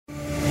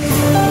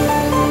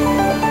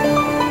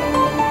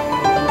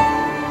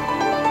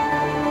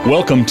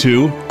Welcome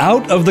to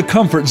Out of the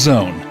Comfort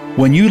Zone.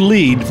 When you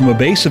lead from a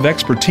base of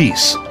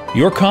expertise,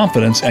 your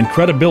confidence and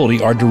credibility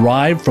are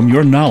derived from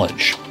your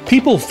knowledge.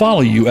 People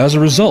follow you as a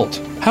result.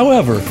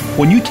 However,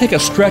 when you take a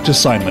stretch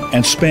assignment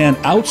and span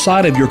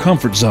outside of your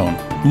comfort zone,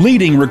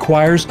 leading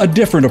requires a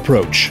different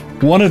approach,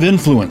 one of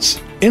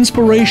influence,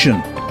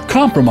 inspiration,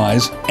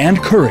 compromise, and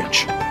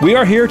courage. We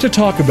are here to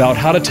talk about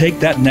how to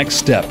take that next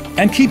step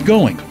and keep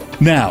going.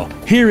 Now,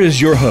 here is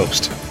your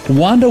host,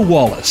 Wanda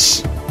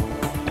Wallace.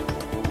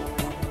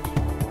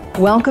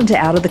 Welcome to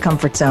Out of the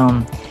Comfort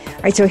Zone.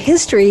 All right, so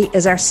history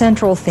is our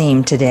central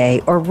theme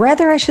today, or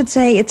rather, I should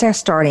say, it's our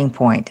starting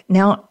point.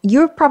 Now,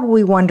 you're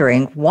probably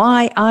wondering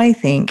why I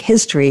think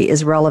history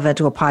is relevant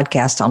to a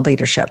podcast on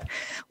leadership.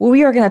 Well,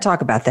 we are going to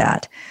talk about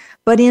that.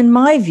 But in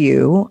my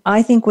view,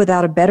 I think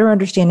without a better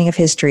understanding of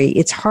history,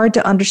 it's hard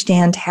to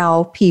understand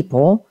how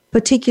people,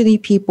 particularly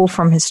people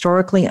from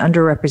historically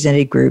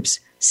underrepresented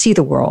groups, see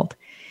the world.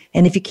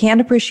 And if you can't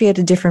appreciate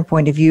a different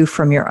point of view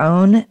from your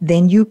own,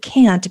 then you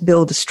can't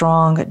build a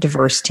strong,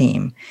 diverse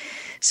team.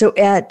 So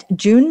at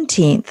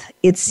Juneteenth,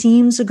 it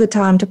seems a good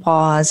time to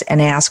pause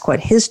and ask what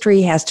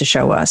history has to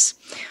show us,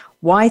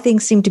 why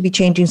things seem to be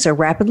changing so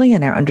rapidly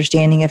in our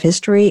understanding of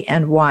history,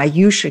 and why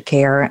you should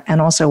care,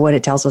 and also what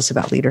it tells us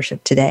about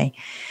leadership today.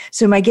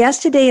 So my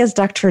guest today is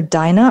Dr.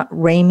 Daina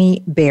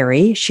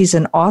Ramey-Berry. She's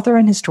an author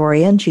and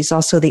historian. She's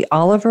also the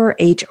Oliver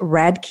H.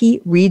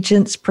 Radke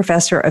Regents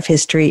Professor of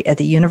History at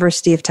the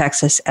University of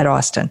Texas at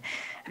Austin.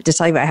 I have to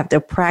tell you, I have to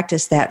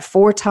practice that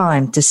 4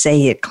 times to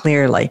say it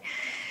clearly.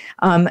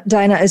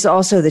 Daina is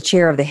also the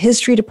chair of the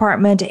history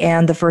department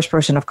and the first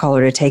person of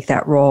color to take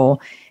that role.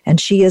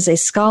 And she is a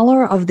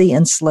scholar of the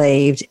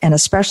enslaved and a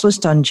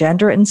specialist on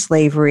gender and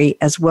slavery,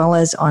 as well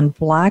as on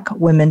Black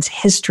women's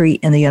history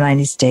in the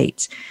United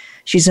States.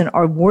 She's an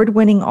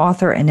award-winning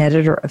author and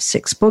editor of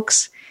 6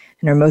 books.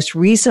 And her most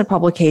recent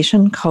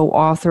publication,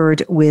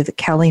 co-authored with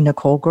Kelly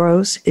Nicole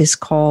Gross, is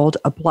called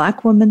A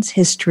Black Woman's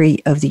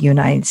History of the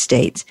United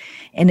States.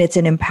 And it's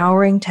an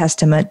empowering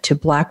testament to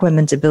Black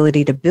women's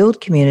ability to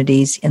build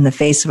communities in the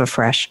face of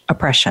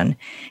oppression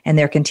and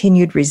their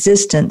continued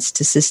resistance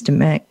to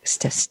systemic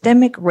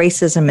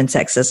racism and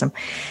sexism.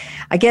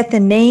 I get the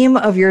name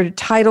of your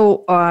title,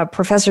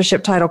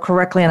 professorship title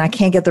correctly, and I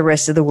can't get the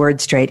rest of the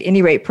words straight. At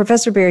any rate,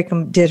 Professor Berry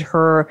did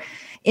her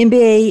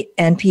MBA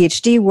and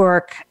PhD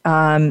work,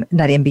 not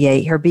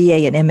MBA, her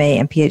BA and MA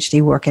and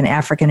PhD work in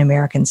African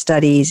American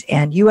Studies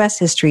and U.S.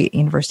 History at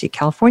University of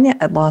California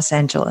at Los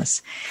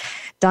Angeles.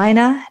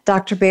 Daina,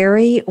 Dr.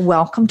 Berry,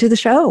 welcome to the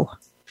show.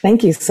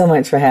 Thank you so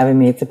much for having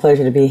me. It's a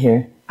pleasure to be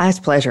here. It's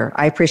a pleasure.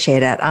 I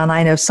appreciate it. And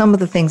I know some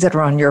of the things that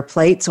are on your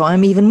plate, so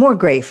I'm even more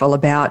grateful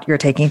about your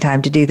taking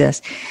time to do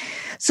this.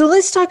 So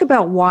let's talk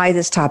about why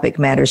this topic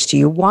matters to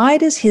you. Why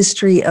does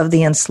history of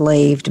the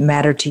enslaved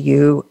matter to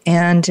you?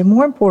 And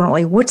more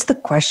importantly, what's the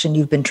question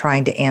you've been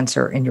trying to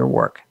answer in your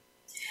work?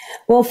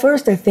 Well,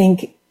 first, I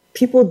think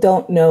people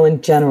don't know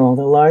in general.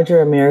 The larger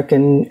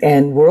American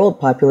and world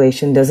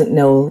population doesn't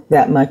know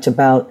that much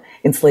about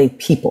enslaved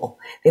people.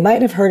 They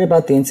might have heard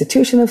about the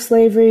institution of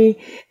slavery.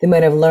 They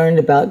might have learned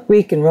about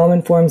Greek and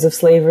Roman forms of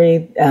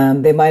slavery.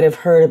 They might have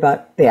heard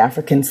about the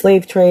African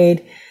slave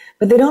trade.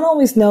 But they don't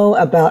always know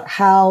about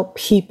how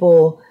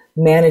people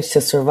manage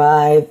to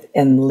survive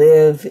and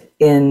live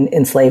in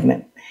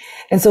enslavement.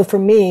 And so for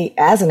me,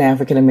 as an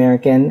African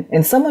American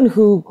and someone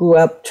who grew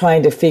up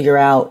trying to figure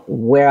out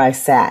where I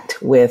sat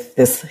with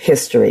this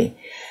history,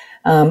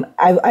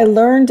 I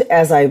learned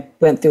as I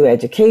went through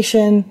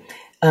education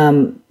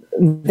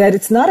that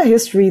it's not a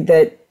history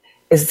that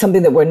is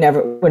something that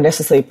we're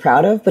necessarily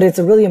proud of, but it's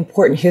a really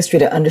important history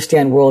to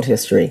understand world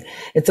history.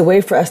 It's a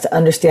way for us to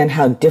understand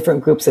how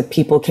different groups of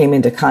people came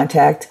into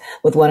contact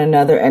with one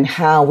another and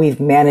how we've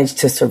managed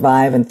to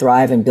survive and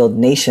thrive and build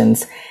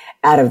nations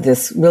out of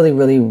this really,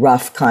 really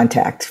rough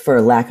contact,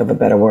 for lack of a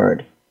better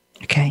word.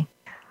 Okay.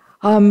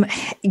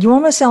 You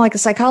almost sound like a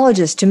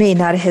psychologist to me,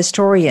 not a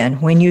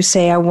historian, when you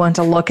say I want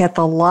to look at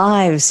the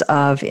lives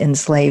of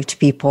enslaved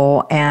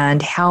people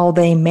and how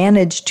they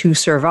managed to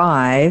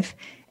survive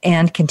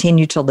and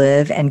continue to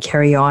live and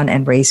carry on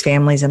and raise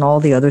families and all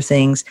the other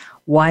things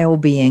while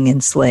being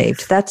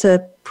enslaved. That's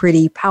a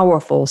pretty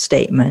powerful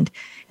statement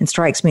and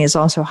strikes me as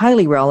also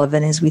highly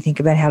relevant as we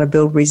think about how to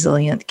build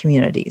resilient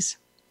communities.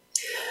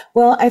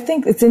 Well, I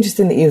think it's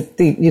interesting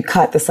that you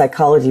caught the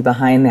psychology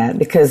behind that,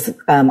 because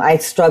I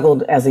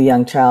struggled as a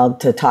young child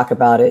to talk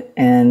about it,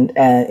 and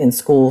in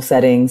school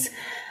settings,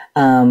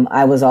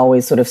 I was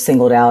always sort of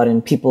singled out,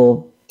 and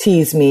people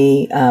teased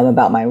me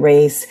about my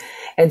race.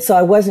 And so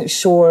I wasn't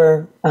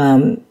sure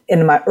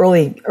in my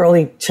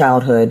early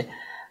childhood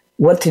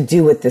what to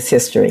do with this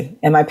history.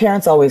 And my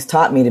parents always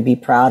taught me to be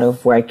proud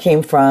of where I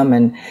came from,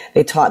 and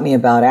they taught me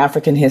about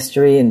African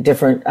history and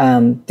different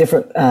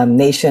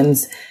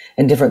nations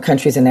and different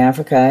countries in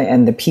Africa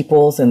and the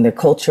peoples and their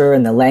culture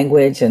and the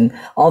language and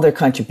all their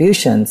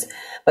contributions.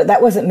 But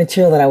that wasn't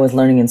material that I was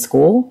learning in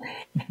school.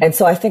 And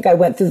so I think I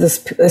went through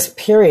this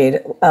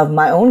period of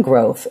my own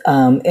growth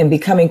and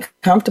becoming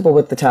comfortable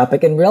with the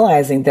topic and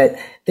realizing that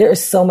there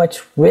is so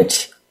much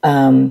rich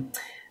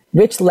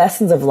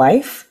lessons of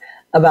life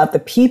about the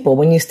people,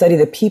 when you study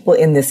the people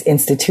in this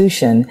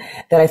institution,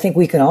 that I think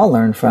we can all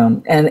learn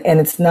from. And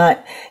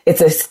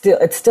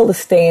it's still a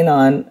stain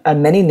on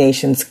many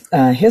nations'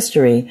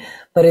 history,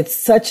 but it's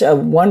such a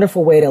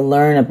wonderful way to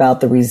learn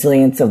about the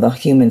resilience of the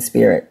human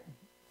spirit.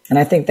 And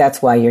I think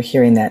that's why you're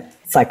hearing that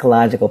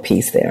psychological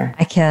piece there.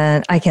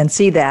 I can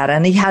see that.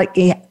 And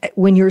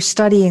when you're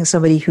studying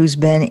somebody who's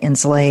been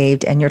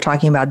enslaved and you're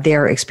talking about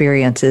their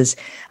experiences,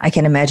 I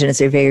can imagine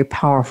it's a very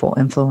powerful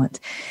influence.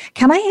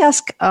 Can I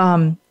ask,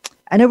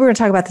 I know we're going to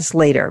talk about this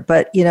later,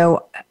 but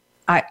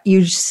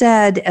you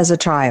said as a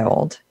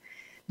child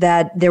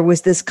that there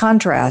was this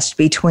contrast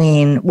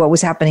between what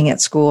was happening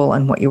at school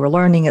and what you were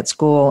learning at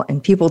school,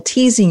 and people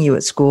teasing you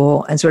at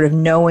school and sort of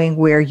knowing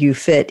where you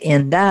fit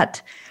in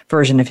that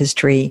version of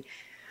history,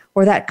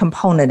 or that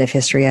component of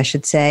history, I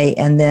should say,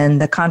 and then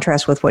the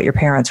contrast with what your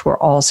parents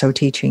were also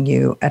teaching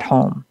you at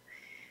home.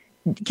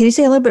 Can you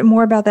say a little bit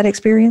more about that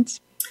experience?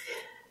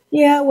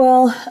 Yeah,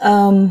 well,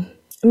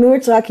 we're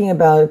talking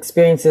about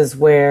experiences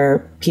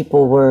where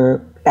people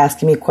were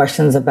asking me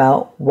questions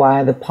about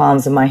why the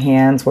palms of my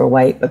hands were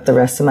white, but the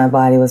rest of my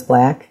body was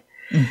black.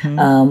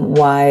 Mm-hmm.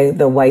 Why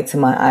the whites of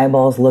my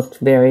eyeballs looked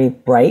very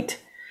bright.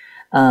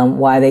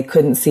 Why they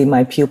couldn't see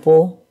my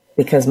pupil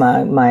because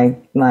my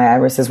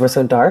irises were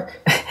so dark.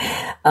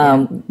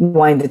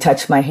 Wanting to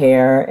touch my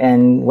hair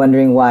and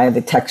wondering why the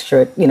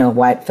texture,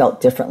 why it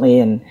felt differently.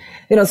 And,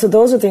 so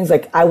those are things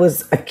like I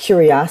was a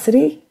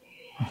curiosity.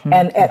 Mm-hmm.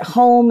 And at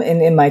home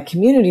and in my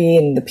community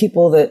and the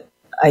people that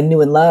I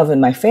knew and loved and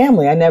my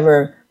family,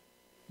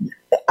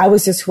 I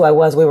was just who I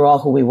was. We were all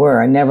who we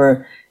were. I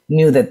never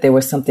knew that there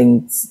was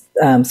something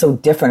so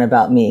different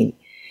about me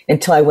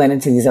until I went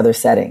into these other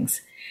settings.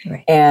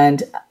 Right.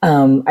 And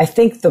I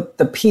think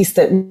the piece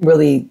that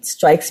really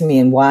strikes me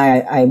and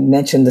why I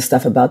mentioned the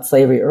stuff about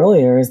slavery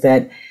earlier is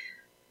that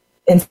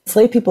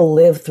enslaved people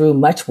lived through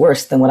much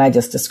worse than what I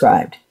just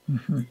described.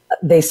 Mm-hmm.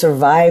 They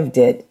survived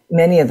it.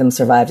 Many of them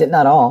survived it,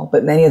 not all,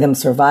 but many of them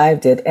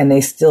survived it, and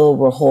they still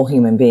were whole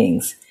human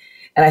beings.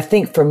 And I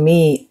think for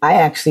me, I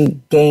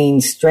actually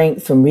gained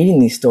strength from reading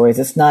these stories.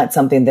 It's not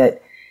something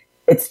that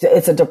it's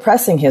a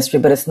depressing history,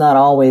 but it's not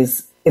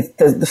always.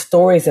 The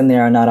stories in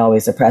there are not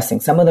always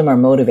depressing. Some of them are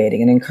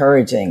motivating and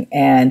encouraging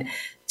and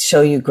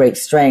show you great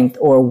strength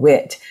or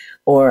wit,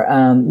 or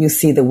you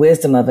see the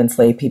wisdom of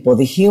enslaved people,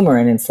 the humor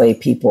in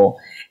enslaved people.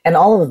 And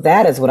all of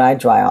that is what I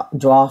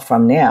draw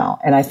from now.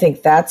 And I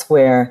think that's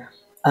where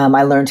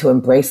I learned to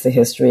embrace the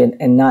history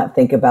and not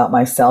think about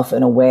myself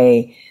in a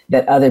way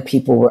that other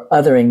people were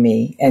othering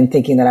me and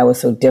thinking that I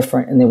was so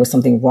different and there was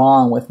something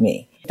wrong with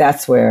me.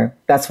 That's where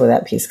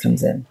that piece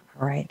comes in.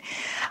 Right.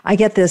 I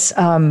get this.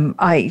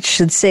 I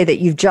should say that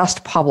you've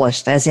just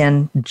published,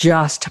 an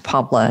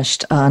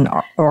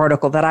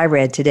article that I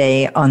read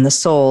today on the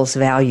soul's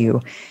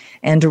value.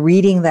 And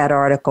reading that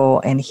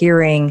article and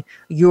hearing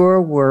your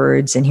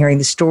words and hearing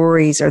the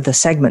stories or the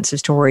segments of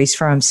stories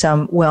from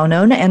some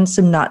well-known and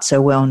some not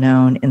so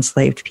well-known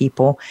enslaved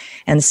people,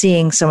 and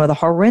seeing some of the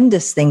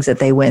horrendous things that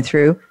they went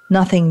through,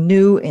 nothing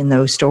new in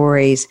those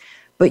stories,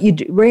 but you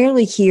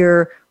rarely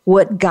hear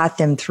what got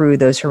them through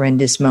those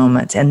horrendous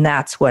moments. And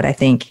that's what I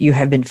think you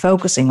have been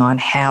focusing on.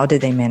 How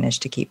did they manage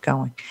to keep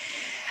going?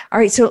 All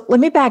right, so let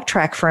me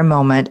backtrack for a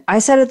moment. I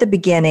said at the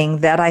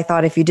beginning that I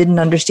thought if you didn't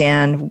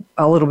understand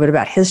a little bit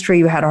about history,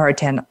 you had a hard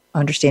time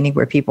understanding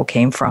where people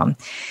came from.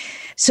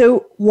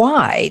 So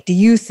why do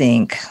you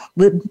think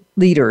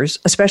leaders,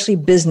 especially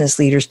business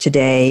leaders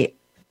today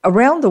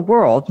around the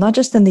world, not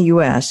just in the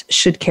U.S.,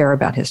 should care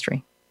about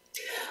history?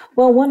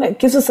 Well, one, it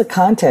gives us a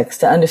context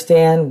to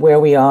understand where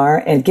we are,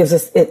 and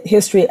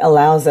history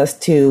allows us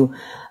to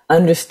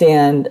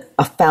understand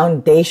a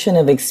foundation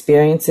of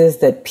experiences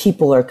that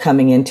people are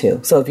coming into.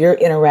 So if you're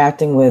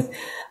interacting with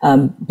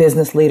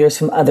business leaders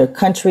from other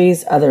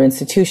countries, other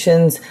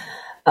institutions,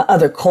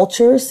 other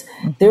cultures,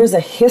 mm-hmm. there's a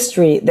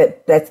history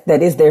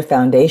that is their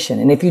foundation.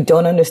 And if you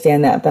don't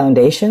understand that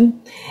foundation,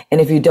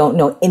 and if you don't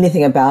know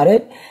anything about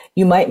it,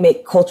 you might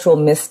make cultural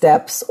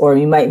missteps, or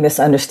you might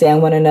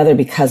misunderstand one another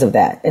because of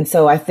that. And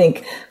so I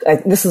think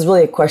this is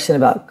really a question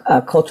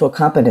about cultural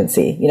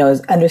competency,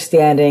 is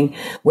understanding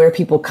where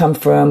people come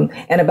from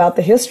and about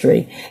the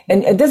history.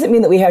 And it doesn't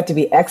mean that we have to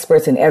be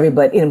experts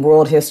in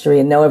world history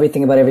and know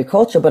everything about every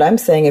culture. But I'm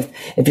saying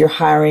if you're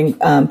hiring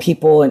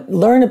people, and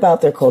learn about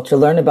their culture,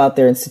 learn about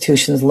their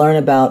institutions, learn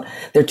about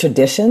their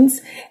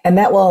traditions, and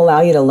that will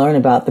allow you to learn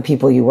about the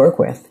people you work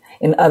with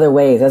in other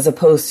ways, as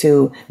opposed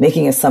to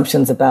making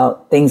assumptions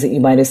about things that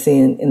you might have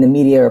seen in the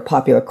media or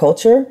popular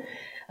culture.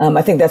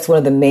 I think that's one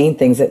of the main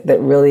things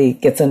that really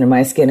gets under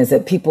my skin, is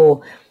that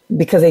people,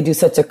 because they have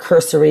such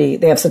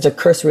a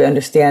cursory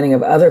understanding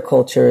of other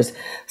cultures,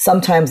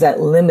 sometimes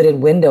that limited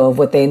window of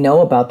what they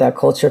know about that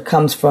culture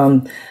comes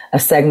from a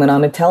segment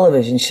on a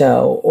television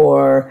show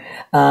or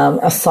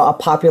a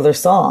popular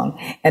song.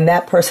 And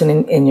that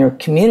person in your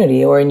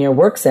community or in your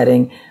work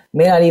setting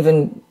may not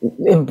even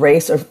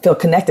embrace or feel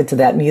connected to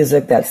that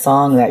music, that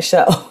song, that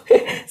show.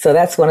 So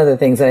that's one of the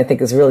things that I think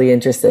is really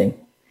interesting.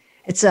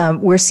 It's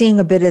we're seeing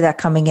a bit of that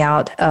coming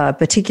out,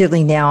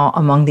 particularly now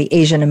among the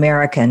Asian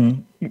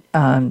American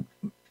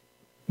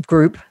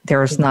group.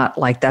 There's not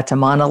like that's a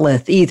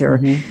monolith either,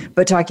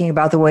 but talking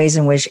about the ways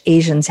in which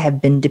Asians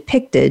have been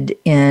depicted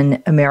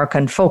in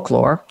American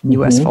folklore,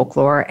 U.S.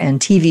 folklore, and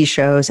TV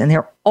shows, and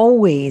they're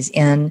always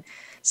in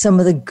some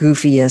of the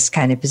goofiest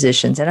kind of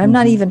positions. And I'm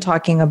not even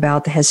talking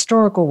about the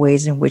historical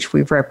ways in which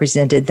we've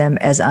represented them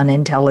as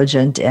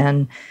unintelligent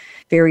and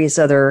various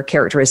other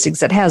characteristics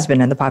that has been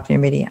in the popular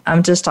media.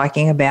 I'm just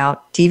talking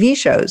about TV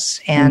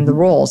shows and the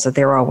roles that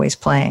they're always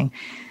playing.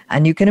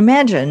 And you can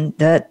imagine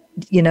that,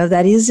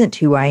 that isn't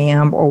who I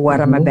am or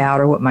what I'm about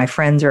or what my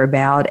friends are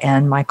about.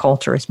 And my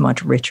culture is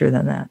much richer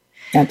than that.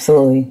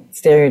 Absolutely.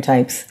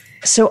 Stereotypes.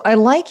 So I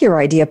like your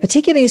idea,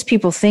 particularly as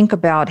people think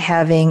about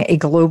having a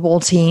global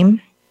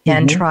team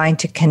and trying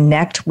to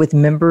connect with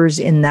members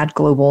in that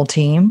global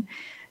team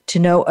to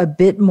know a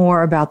bit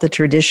more about the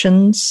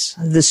traditions,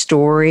 the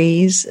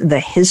stories, the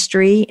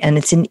history. And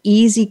it's an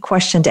easy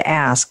question to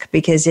ask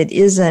because it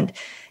isn't,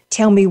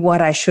 tell me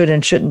what I should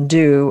and shouldn't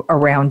do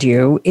around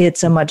you.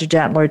 It's a much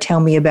gentler,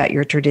 tell me about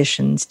your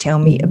traditions. Tell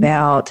me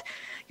about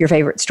your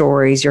favorite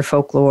stories, your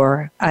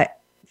folklore.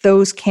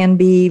 Those can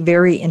be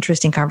very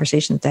interesting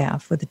conversations to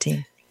have with the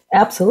team.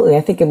 Absolutely.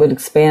 I think it would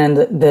expand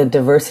the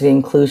diversity and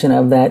inclusion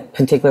of that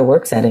particular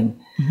work setting,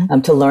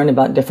 to learn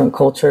about different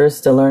cultures,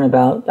 to learn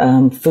about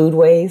food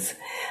ways,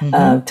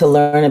 to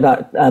learn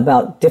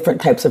about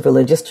different types of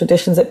religious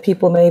traditions that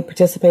people may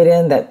participate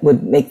in that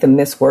would make them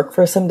miss work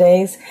for some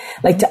days,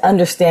 like to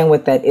understand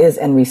what that is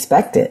and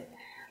respect it.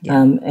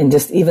 Yeah. And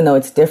just even though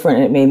it's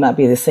different, it may not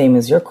be the same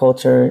as your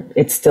culture,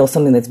 it's still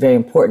something that's very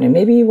important. And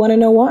maybe you want to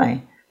know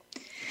why.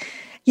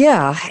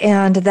 Yeah,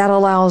 and that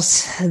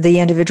allows the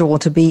individual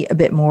to be a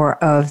bit more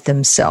of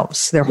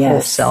themselves, their whole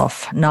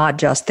self, not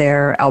just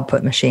their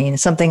output machine,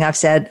 something I've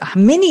said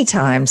many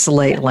times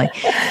lately.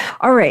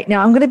 All right,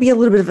 now I'm going to be a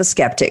little bit of a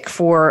skeptic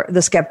for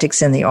the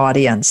skeptics in the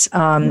audience,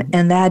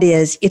 and that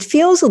is, it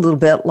feels a little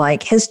bit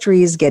like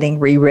history is getting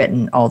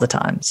rewritten all the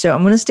time. So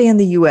I'm going to stay in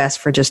the U.S.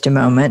 for just a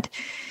moment.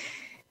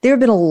 There have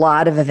been a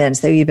lot of events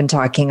that we've been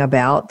talking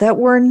about that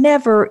were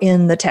never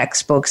in the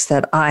textbooks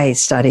that I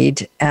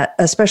studied,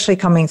 especially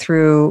coming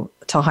through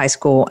to high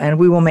school. And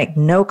we will make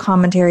no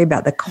commentary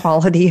about the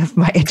quality of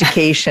my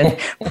education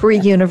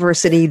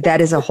pre-university. That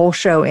is a whole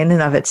show in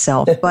and of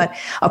itself. But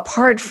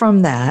apart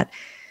from that,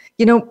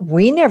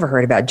 we never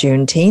heard about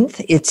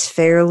Juneteenth. It's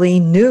fairly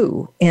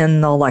new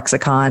in the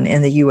lexicon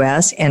in the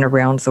U.S. and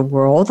around the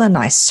world. And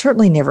I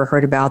certainly never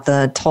heard about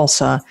the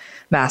Tulsa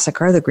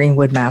Massacre, the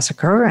Greenwood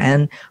Massacre,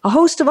 and a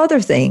host of other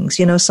things.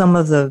 Some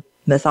of the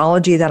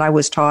mythology that I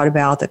was taught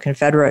about, the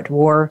Confederate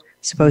War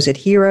supposed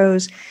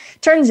heroes,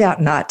 turns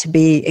out not to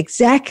be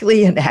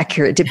exactly an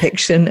accurate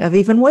depiction of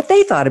even what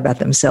they thought about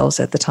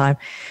themselves at the time.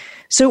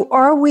 So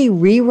are we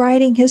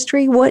rewriting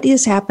history? What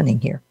is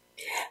happening here?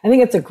 I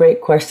think it's a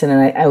great question,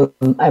 and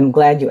I'm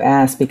glad you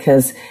asked,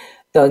 because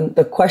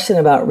the question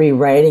about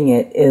rewriting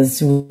it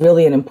is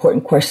really an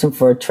important question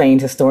for a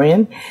trained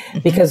historian,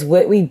 because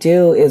what we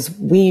do is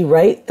we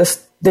write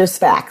there's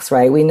facts,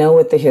 right? We know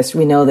what the history,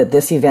 we know that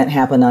this event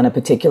happened on a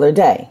particular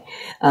day.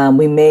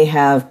 We may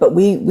have, but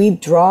we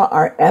draw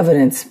our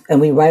evidence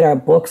and we write our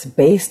books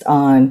based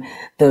on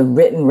the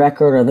written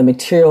record or the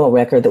material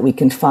record that we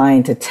can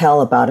find to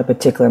tell about a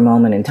particular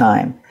moment in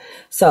time.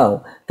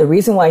 So the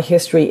reason why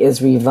history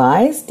is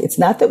revised, it's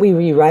not that we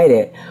rewrite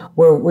it.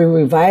 We're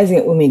revising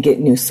it when we get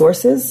new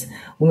sources,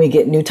 when we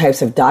get new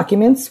types of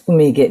documents, when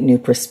we get new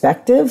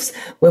perspectives,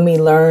 when we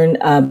learn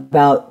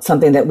about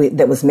something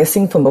that was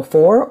missing from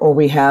before, or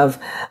we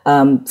have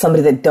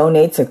somebody that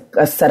donates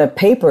a set of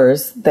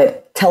papers that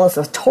tell us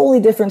a totally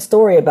different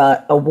story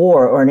about a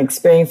war or an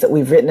experience that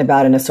we've written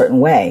about in a certain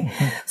way.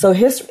 So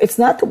it's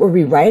not that we're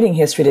rewriting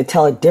history to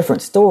tell a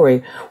different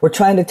story. We're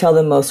trying to tell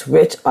the most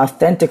rich,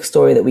 authentic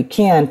story that we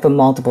can from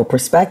multiple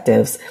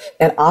perspectives.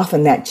 And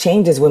often that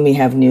changes when we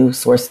have new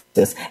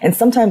sources. And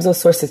sometimes those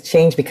sources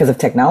change because of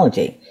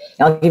technology.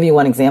 I'll give you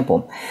one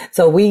example.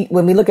 So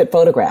when we look at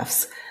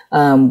photographs,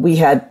 we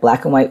had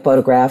black and white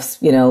photographs,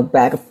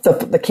 back,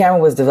 the camera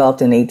was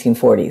developed in the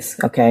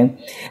 1840s. Okay.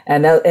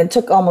 And it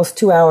took almost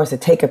 2 hours to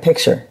take a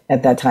picture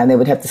at that time. They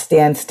would have to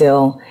stand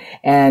still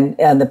and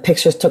the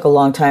pictures took a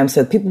long time.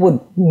 So people would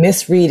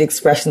misread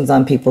expressions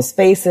on people's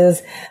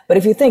faces. But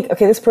if you think,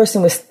 okay, this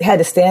person had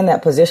to stay in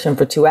that position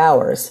for 2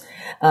 hours,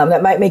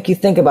 that might make you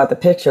think about the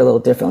picture a little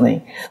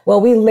differently.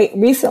 Well,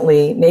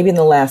 recently, maybe in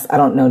the last, I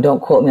don't know,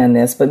 don't quote me on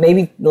this, but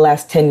maybe the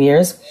last 10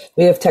 years,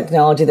 we have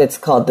technology that's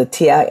called the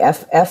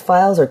TIFF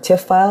files or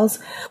TIFF files,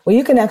 where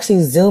you can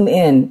actually zoom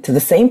in to the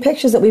same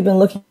pictures that we've been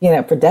looking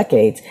at for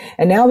decades.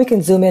 And now we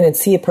can zoom in and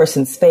see a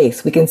person's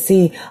face. We can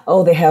see,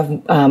 oh, they have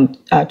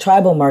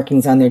tribal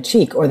markings on their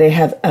cheek, or they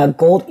have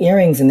gold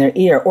earrings in their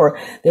ear, or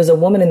there's a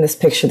woman in this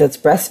picture that's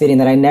breastfeeding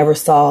that I never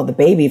saw the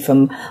baby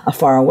from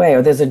far away,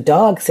 or there's a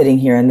dog sitting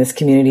here in this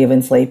community of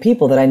enslaved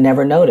people that I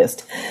never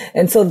noticed.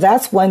 And so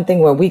that's one thing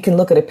where we can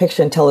look at a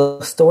picture and tell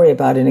a story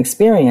about an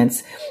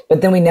experience,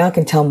 but then we now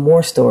can tell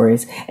more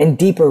stories and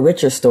deeper,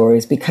 richer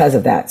stories because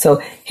of that.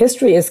 So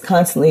history is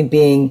constantly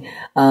being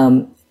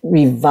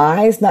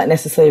revised, not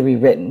necessarily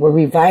rewritten. We're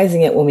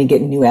revising it when we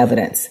get new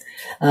evidence.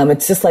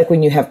 It's just like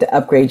when you have to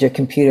upgrade your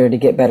computer to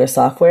get better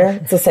software.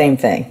 It's the same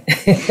thing.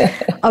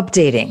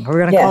 Updating. We're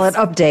going to call it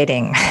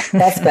updating.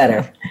 That's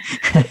better.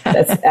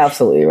 That's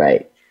absolutely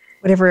right.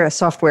 Whatever a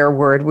software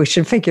word, we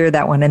should figure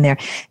that one in there.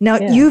 Now,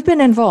 you've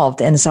been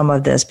involved in some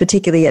of this,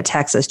 particularly at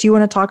Texas. Do you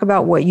want to talk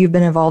about what you've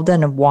been involved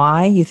in and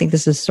why you think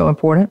this is so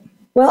important?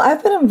 Well,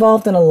 I've been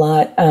involved in a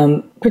lot,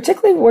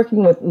 particularly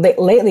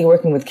lately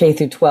working with K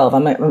through 12.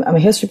 I'm a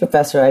history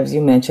professor, as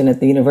you mentioned, at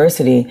the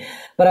university,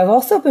 but I've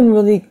also been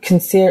really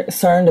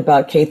concerned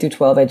about K through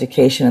 12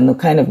 education and the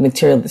kind of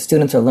material that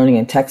students are learning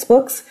in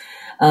textbooks.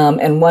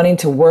 And wanting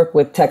to work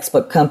with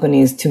textbook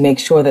companies to make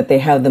sure that they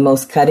have the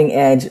most cutting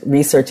edge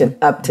research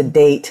and up to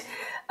date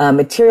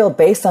material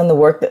based on the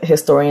work that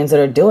historians that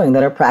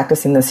are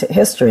practicing this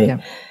history.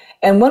 Yeah.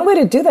 And one way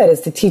to do that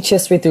is to teach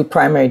history through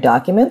primary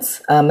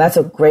documents. That's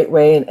a great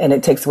way, and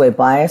it takes away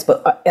bias.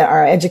 But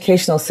our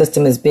educational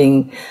system is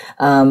being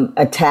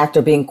attacked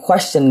or being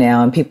questioned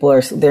now, and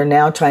they're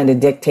now trying to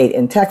dictate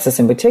in Texas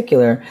in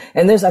particular.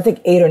 And there's, I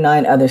think, 8 or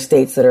 9 other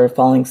states that are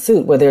following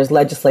suit, where there's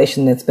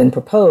legislation that's been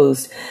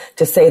proposed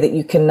to say that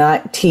you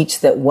cannot teach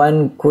that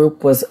one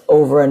group was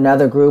over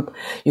another group.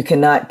 You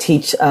cannot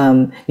teach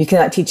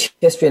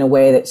history in a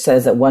way that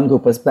says that one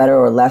group was better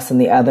or less than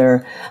the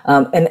other.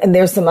 And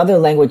there's some other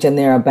language in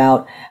there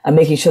about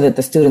making sure that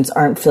the students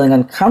aren't feeling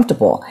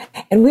uncomfortable.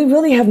 And we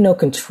really have no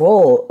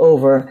control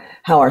over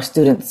how our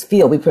students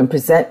feel. If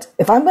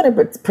I'm going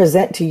to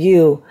present to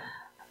you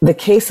the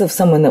case of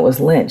someone that was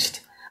lynched,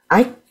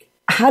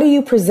 how do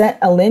you present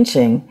a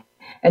lynching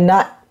and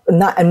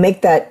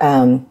make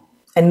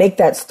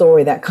that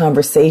story, that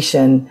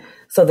conversation,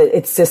 so that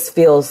it just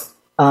feels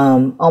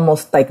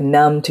almost like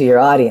numb to your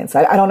audience?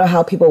 I don't know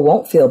how people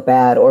won't feel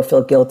bad or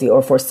feel guilty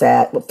or feel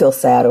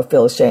sad or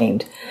feel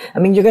ashamed. I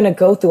mean, you're going to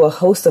go through a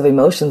host of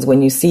emotions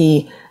when you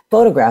see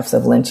photographs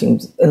of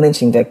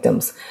lynching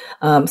victims.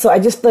 So I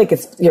just feel like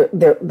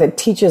the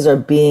teachers are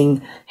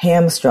being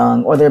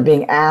hamstrung, or they're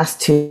being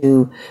asked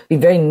to be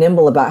very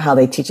nimble about how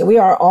they teach. And we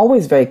are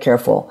always very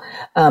careful,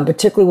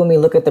 particularly when we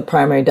look at the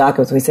primary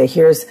documents. We say,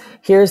 here's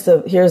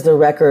the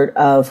record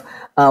of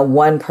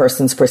one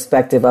person's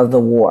perspective of the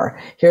war.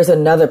 Here's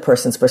another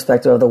person's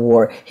perspective of the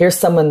war. Here's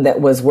someone that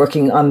was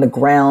working on the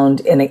ground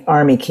in an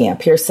army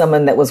camp. Here's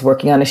someone that was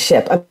working on a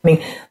ship. I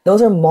mean,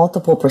 those are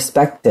multiple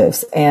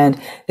perspectives.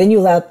 And then you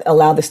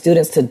allow the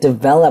students to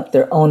develop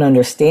their own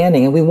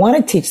understanding. And we want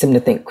to teach them to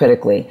think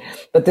critically.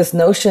 But this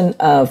notion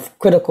of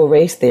critical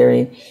race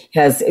theory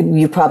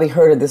you've probably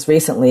heard of this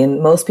recently,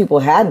 and most people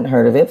hadn't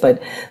heard of it,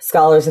 but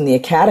scholars in the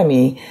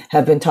academy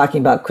have been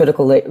talking about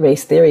critical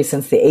race theory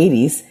since the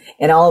 80s.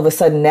 And all of a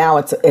sudden now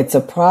it's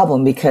a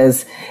problem,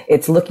 because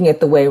it's looking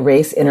at the way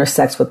race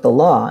intersects with the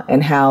law,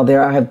 and how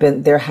there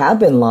have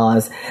been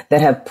laws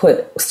that have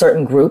put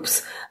certain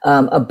groups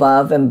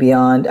above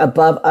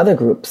other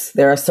groups.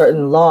 There are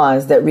certain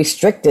laws that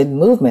restricted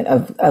movement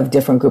of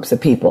different groups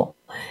of people.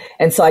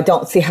 And so I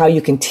don't see how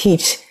you can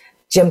teach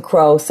Jim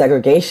Crow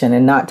segregation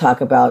and not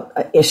talk about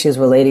issues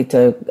related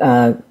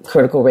to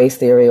critical race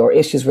theory, or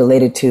issues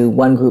related to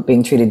one group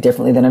being treated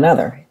differently than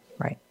another.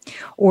 Right.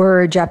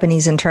 Or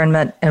Japanese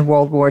internment in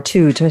World War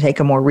II, to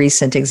take a more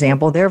recent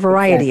example. There are a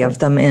variety of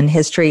them in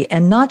history,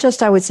 and not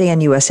just, I would say,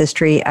 in U.S.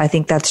 history. I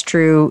think that's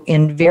true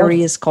in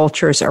various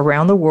cultures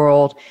around the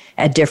world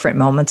at different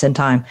moments in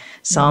time.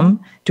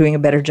 Some doing a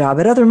better job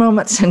at other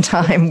moments in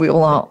time, we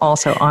will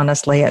also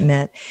honestly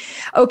admit.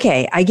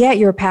 Okay, I get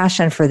your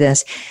passion for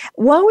this.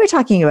 While we're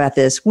talking about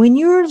this, when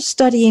you're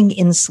studying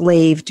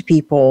enslaved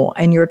people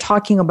and you're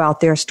talking about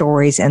their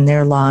stories and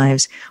their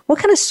lives, what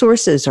kind of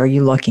sources are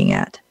you looking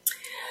at?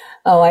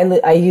 Oh,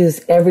 I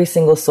use every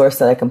single source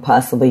that I can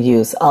possibly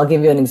use. I'll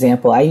give you an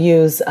example. I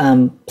use,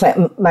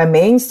 my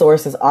main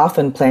source is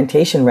often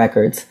plantation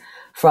records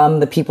from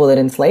the people that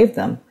enslaved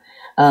them.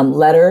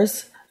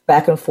 Letters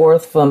back and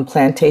forth from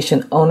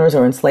plantation owners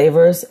or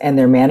enslavers and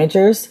their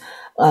managers.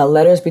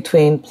 Letters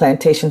between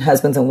plantation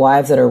husbands and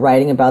wives that are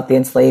writing about the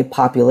enslaved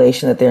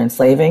population that they're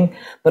enslaving,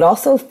 but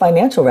also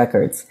financial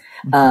records,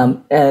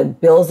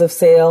 bills of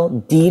sale,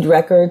 deed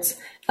records,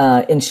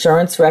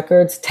 insurance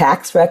records,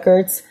 tax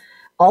records.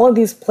 All of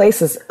these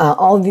places,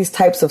 all of these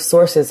types of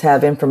sources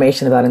have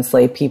information about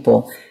enslaved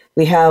people.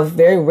 We have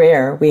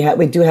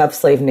we do have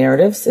slave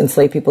narratives,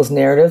 enslaved people's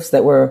narratives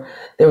there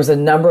was a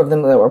number of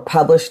them that were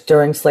published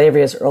during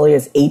slavery as early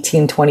as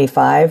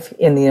 1825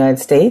 in the United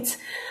States,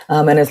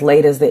 and as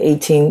late as the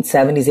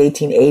 1870s,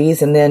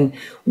 1880s. And then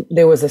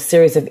there was a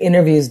series of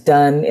interviews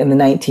done in the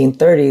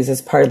 1930s as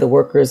part of the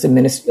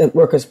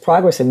Workers'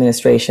 Progress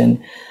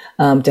Administration,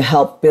 to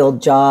help build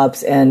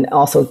jobs and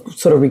also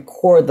sort of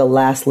record the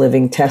last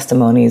living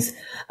testimonies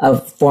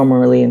of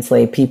formerly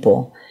enslaved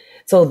people.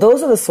 So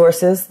those are the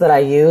sources that I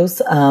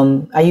use.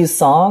 I use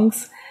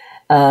songs.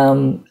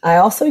 I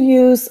also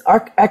use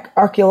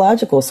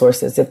archaeological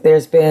sources. If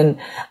there's been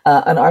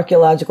an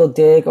archaeological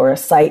dig or a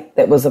site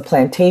that was a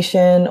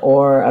plantation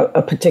or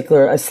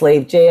a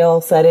slave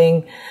jail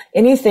setting,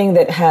 anything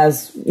that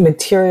has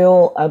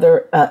material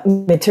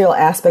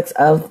aspects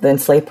of the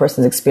enslaved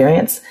person's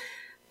experience,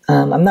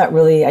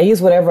 I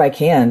use whatever I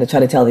can to try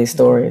to tell these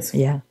stories.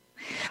 Yeah.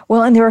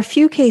 Well, and there are a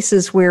few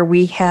cases where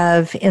we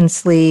have an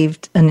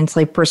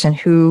enslaved person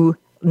who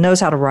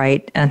knows how to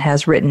write and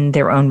has written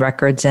their own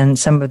records, and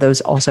some of those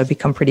also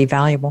become pretty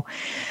valuable.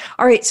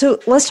 All right, so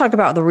let's talk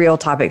about the real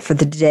topic for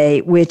the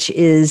day, which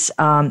is,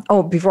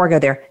 before I go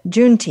there,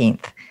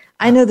 Juneteenth.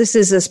 I know this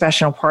is a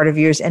special part of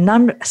yours, and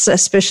I'm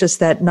suspicious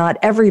that not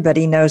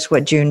everybody knows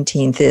what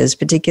Juneteenth is,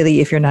 particularly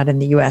if you're not in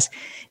the U.S.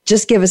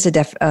 Just give us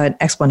an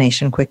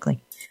explanation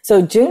quickly.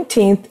 So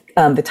Juneteenth,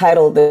 the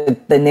title, the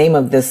name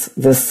of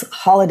this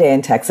holiday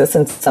in Texas,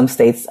 and some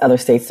states, other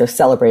states, they're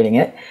celebrating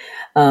it.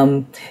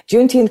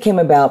 Juneteenth came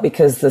about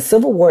because the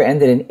Civil War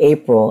ended in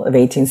April of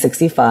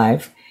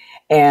 1865,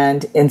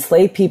 and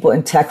enslaved people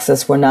in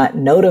Texas were not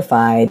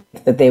notified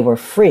that they were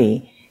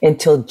free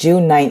until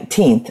June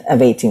 19th of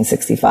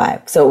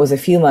 1865. So it was a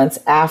few months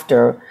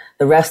after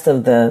the rest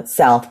of the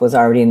South was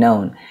already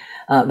known,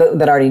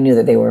 that already knew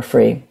that they were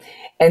free.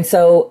 And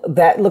so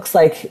that looks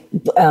like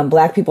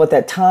Black people at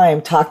that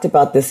time talked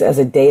about this as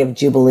a day of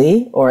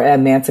jubilee or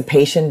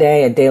Emancipation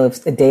Day, a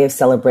day of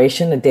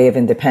celebration, a day of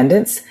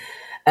independence.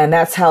 And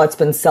that's how it's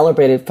been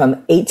celebrated from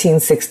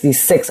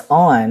 1866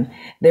 on.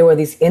 There were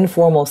these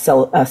informal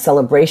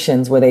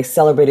celebrations where they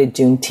celebrated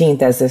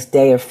Juneteenth as this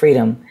day of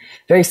freedom.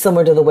 Very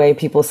similar to the way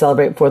people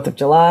celebrate 4th of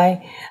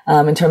July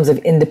in terms of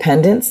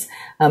independence.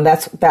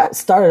 That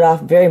started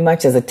off very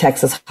much as a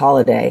Texas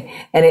holiday,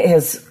 and it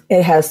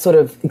has sort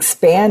of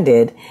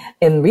expanded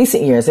in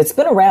recent years. It's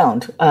been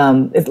around.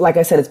 Like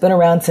I said, it's been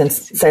around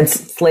since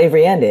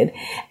slavery ended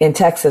in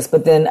Texas,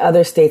 but then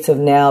other states have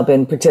now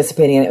been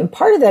participating in it. And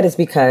part of that is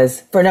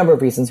because, for a number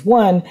of reasons.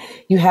 One,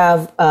 you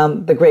have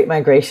the Great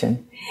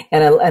Migration.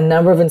 And a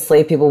number of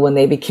enslaved people, when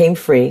they became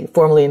free,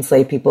 formerly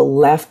enslaved people,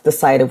 left the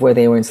site of where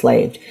they were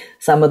enslaved.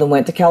 Some of them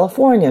went to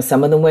California.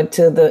 Some of them went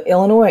to the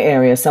Illinois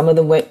area. Some of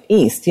them went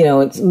east,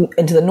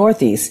 into the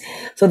Northeast.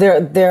 So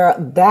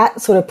that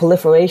sort of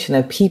proliferation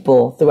of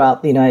people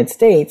throughout the United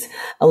States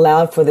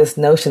allowed for this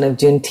notion of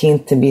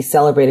Juneteenth to be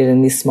celebrated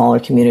in these smaller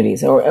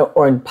communities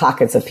or in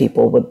pockets of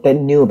people that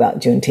knew about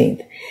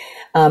Juneteenth.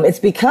 It's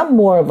become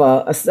more of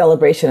a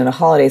celebration and a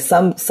holiday.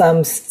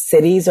 Some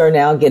cities are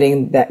now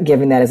giving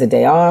that as a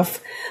day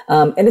off.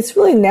 And it's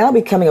really now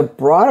becoming a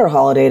broader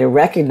holiday to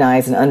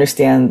recognize and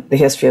understand the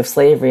history of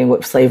slavery and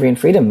what slavery and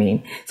freedom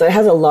mean. So it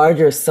has a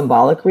larger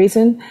symbolic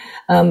reason,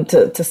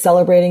 to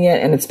celebrating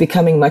it. And it's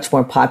becoming much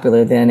more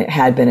popular than it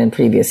had been in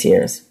previous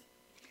years.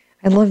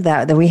 I love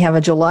that we have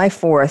a July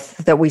 4th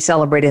that we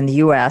celebrate in the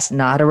U.S.,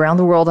 not around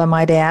the world, I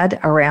might add,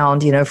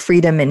 around,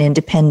 freedom and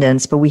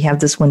independence. But we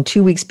have this one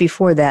 2 weeks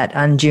before that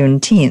on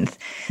Juneteenth.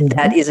 Mm-hmm.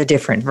 That is a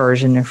different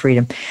version of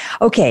freedom.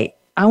 Okay,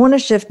 I want to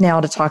shift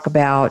now to talk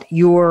about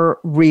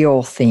your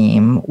real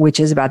theme, which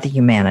is about the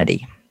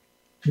humanity.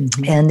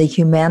 Mm-hmm. And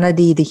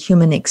the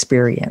human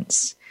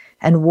experience,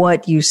 and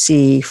what you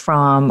see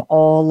from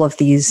all of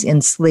these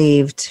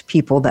enslaved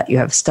people that you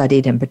have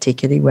studied, and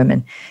particularly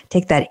women.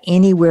 Take that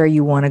anywhere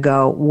you want to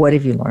go. What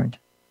have you learned?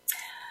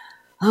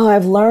 Oh,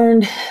 I've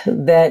learned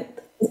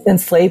that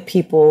enslaved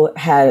people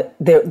had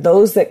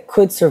those that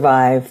could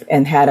survive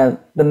and had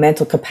the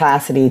mental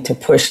capacity to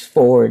push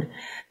forward,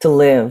 to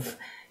live,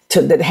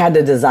 that had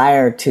the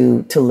desire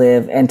to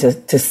live and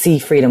to see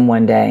freedom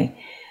one day.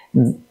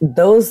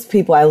 Those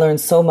people I learned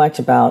so much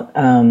about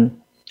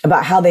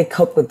how they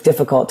cope with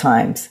difficult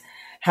times,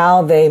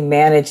 how they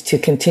manage to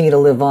continue to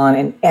live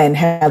on and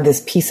have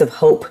this piece of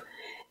hope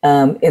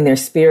in their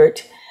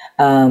spirit,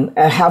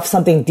 have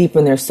something deep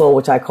in their soul,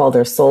 which I call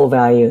their soul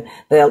value,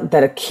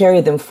 that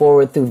carried them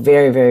forward through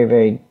very, very,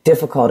 very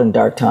difficult and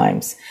dark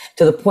times,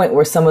 to the point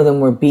where some of them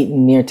were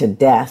beaten near to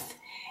death.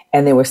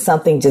 And there was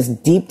something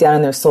just deep down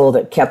in their soul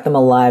that kept them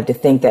alive to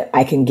think that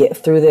I can get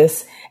through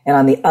this, and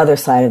on the other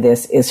side of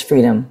this is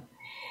freedom.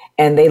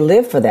 And they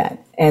live for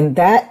that. And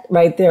that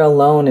right there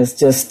alone is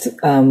just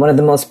one of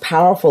the most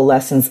powerful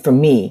lessons for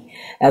me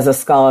as a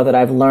scholar that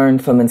I've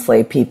learned from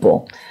enslaved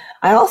people.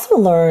 I also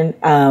learned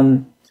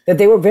that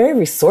they were very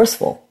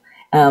resourceful.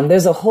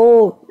 There's a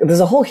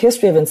whole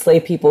history of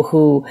enslaved people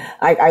who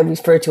I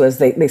refer to as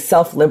they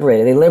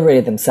self-liberated. They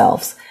liberated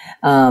themselves.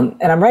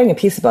 And I'm writing a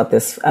piece about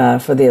this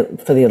for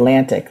the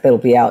Atlantic that'll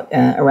be out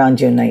around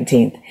June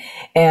 19th.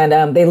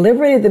 And they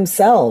liberated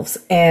themselves,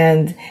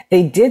 and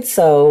they did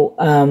so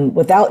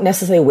without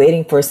necessarily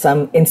waiting for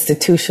some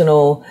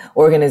institutional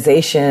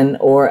organization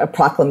or a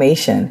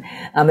proclamation.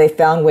 They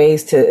found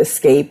ways to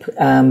escape.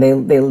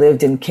 They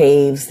lived in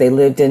caves. They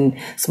lived in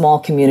small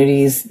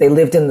communities. They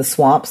lived in the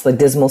swamps, the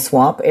Dismal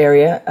Swamp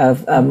area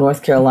of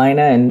North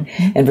Carolina and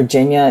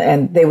Virginia.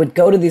 And they would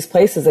go to these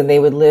places and they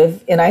would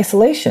live in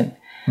isolation.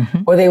 Mm-hmm.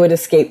 Or they would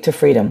escape to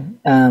freedom,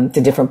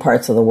 to different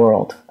parts of the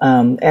world.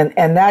 And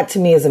that to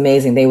me is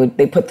amazing. They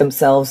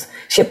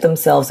ship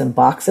themselves in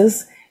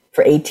boxes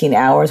for 18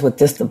 hours with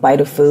just a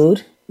bite of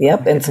food.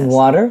 Yep. And some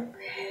water.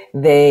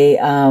 They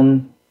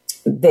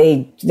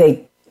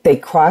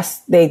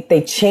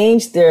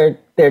changed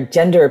their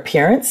gender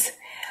appearance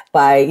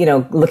by,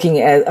 looking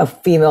at a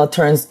female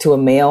turns to a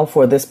male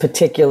for this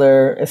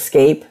particular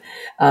escape.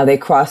 They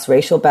crossed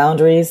racial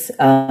boundaries.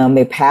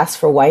 They passed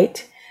for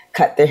white,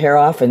 cut their hair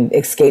off and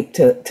escape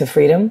to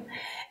freedom.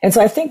 And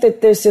so I think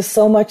that there's just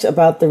so much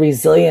about the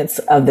resilience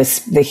of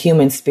the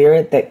human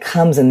spirit that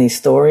comes in these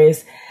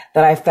stories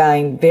that I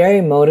find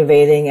very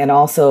motivating, and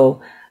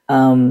also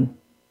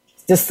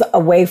just a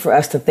way for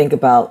us to think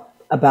about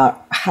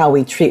how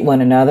we treat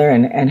one another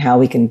and how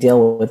we can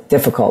deal with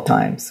difficult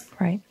times.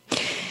 Right.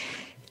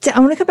 I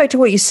want to come back to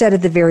what you said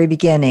at the very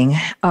beginning.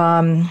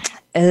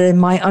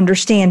 My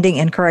understanding,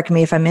 and correct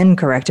me if I'm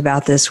incorrect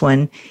about this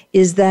one,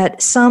 is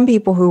that some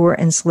people who were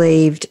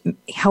enslaved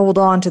held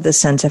on to the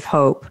sense of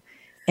hope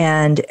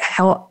and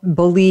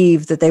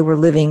believed that they were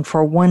living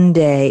for one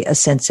day a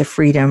sense of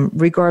freedom,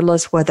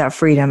 regardless what that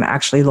freedom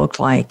actually looked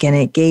like. And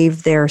it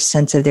gave their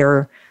sense of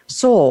their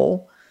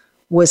soul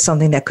was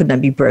something that could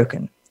not be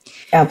broken.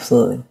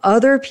 Absolutely.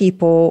 Other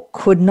people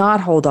could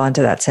not hold on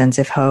to that sense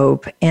of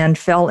hope and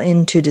fell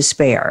into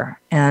despair.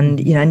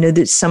 And, I know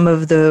that some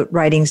of the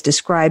writings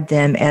describe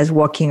them as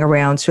walking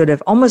around sort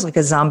of almost like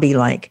a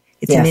zombie-like.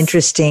 It's an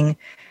interesting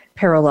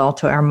parallel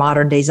to our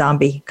modern day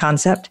zombie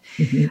concept.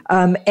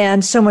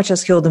 And so much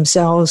as killed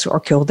themselves or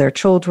killed their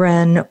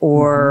children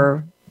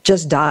or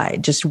just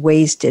died, just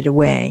wasted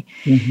away.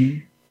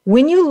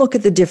 When you look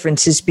at the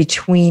differences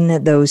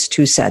between those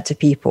two sets of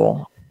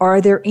people, are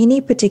there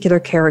any particular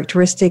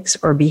characteristics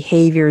or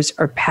behaviors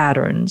or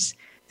patterns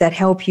that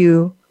help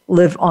you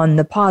live on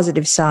the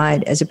positive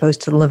side as opposed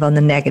to live on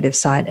the negative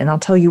side? And I'll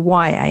tell you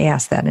why I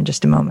asked that in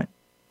just a moment.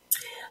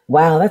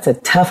 Wow, that's a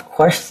tough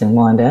question,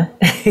 Wanda.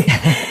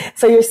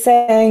 So you're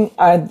saying,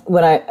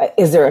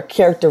 is there a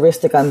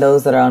characteristic on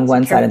those that are on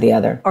one side or the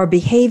other? Or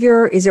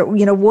behavior? Is it,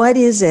 what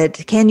is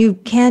it? Can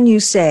you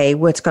say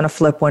what's going to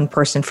flip one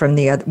person from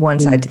the other, one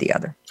side to the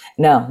other?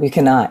 No, you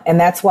cannot. And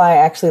that's why I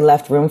actually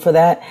left room for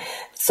that.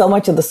 So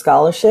much of the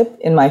scholarship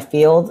in my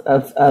field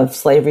of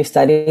slavery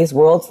studies,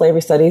 world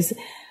slavery studies,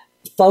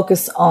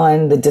 focus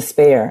on the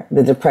despair,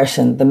 the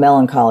depression, the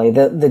melancholy,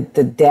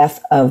 the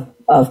death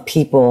of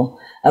people,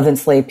 of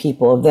enslaved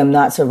people, of them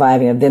not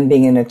surviving, of them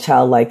being in a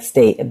childlike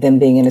state, of them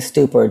being in a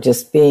stupor,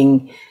 just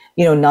being,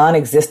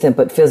 non-existent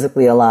but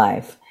physically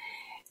alive.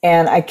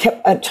 And I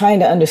kept trying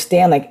to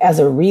understand, like as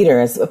a reader,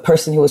 as a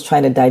person who was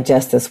trying to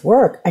digest this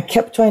work, I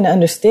kept trying to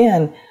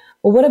understand,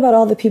 well, what about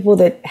all the people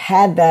that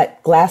had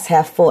that glass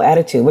half full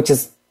attitude, which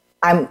is,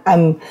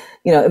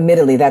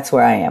 admittedly, that's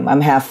where I am. I'm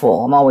half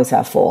full. I'm always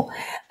half full.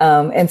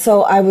 And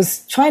so I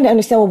was trying to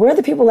understand, well, where are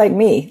the people like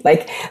me?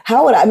 Like,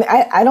 how would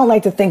I don't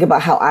like to think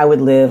about how I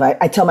would live.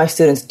 I tell my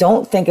students,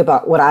 don't think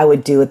about what I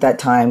would do at that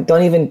time.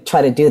 Don't even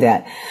try to do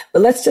that.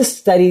 But let's just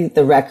study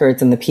the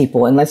records and the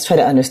people, and let's try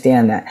to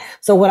understand that.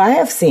 So what I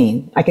have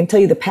seen, I can tell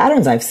you the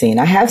patterns I've seen.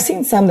 I have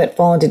seen some that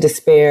fall into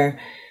despair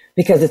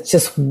because it's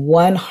just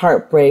one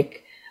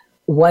heartbreak,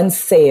 one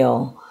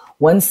sale,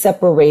 one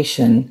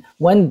separation,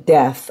 one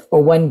death,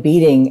 or one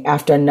beating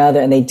after another,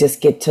 and they just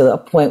get to a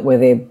point where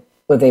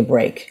they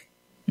break.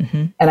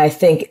 And I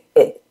think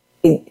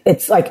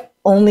it's like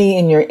only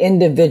in your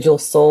individual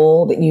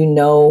soul that you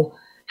know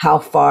how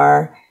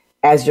far,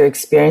 as you're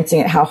experiencing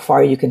it, how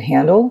far you can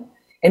handle.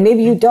 And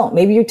maybe you don't.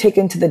 Maybe you're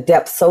taken to the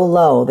depth so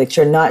low that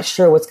you're not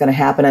sure what's going to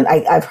happen. And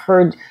I've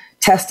heard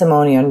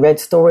testimony and read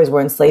stories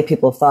where enslaved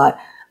people thought,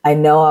 I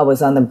know I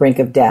was on the brink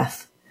of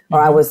death. Or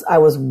I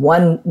was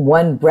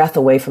one breath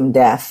away from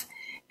death,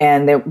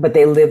 but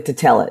they lived to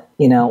tell it,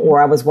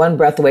 or I was one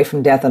breath away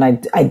from death,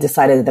 and I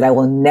decided that I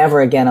will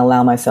never again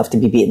allow myself to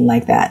be beaten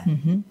like that.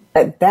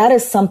 That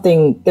is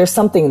something. There's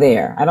something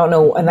there. I don't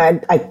know, and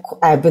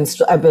I've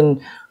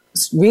been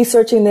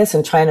researching this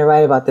and trying to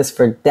write about this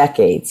for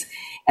decades,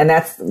 and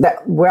that's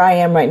where I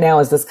am right now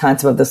is this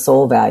concept of the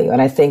soul value, and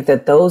I think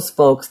that those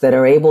folks that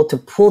are able to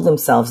pull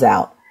themselves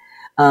out.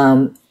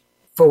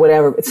 For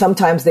whatever,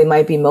 sometimes they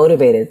might be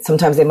motivated.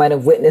 Sometimes they might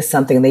have witnessed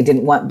something and they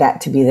didn't want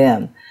that to be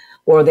them.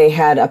 Or they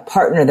had a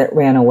partner that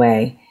ran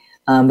away,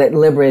 that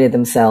liberated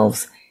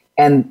themselves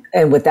and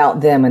without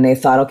them. And they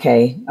thought,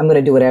 okay, I'm going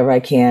to do whatever I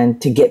can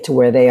to get to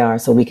where they are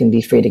so we can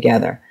be free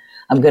together.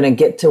 I'm going to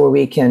get to where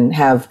we can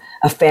have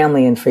a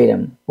family in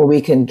freedom, where we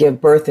can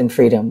give birth in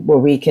freedom, where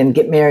we can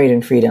get married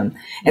in freedom.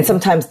 And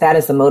sometimes that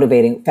is the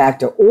motivating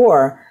factor.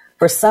 Or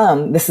for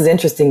some, this is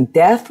interesting,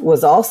 death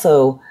was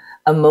also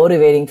a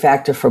motivating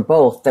factor for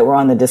both that were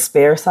on the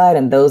despair side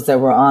and those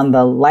that were on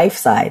the life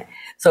side.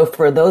 So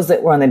for those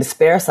that were on the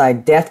despair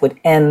side, death would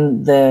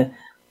end the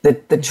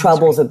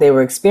troubles that they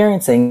were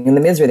experiencing and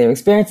the misery they were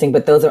experiencing.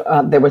 But those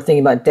that were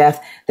thinking about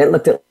death that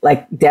looked at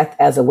like death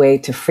as a way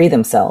to free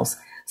themselves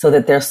so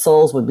that their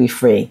souls would be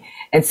free.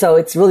 And so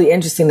it's really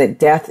interesting that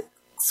death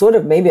sort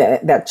of maybe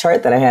that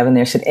chart that I have in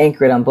there should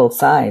anchor it on both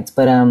sides.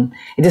 But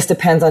it just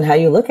depends on how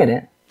you look at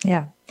it.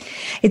 Yeah.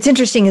 It's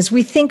interesting as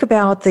we think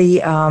about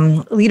the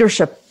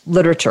leadership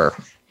literature,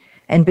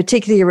 and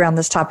particularly around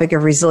this topic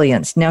of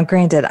resilience. Now,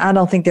 granted, I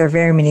don't think there are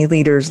very many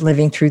leaders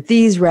living through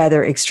these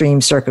rather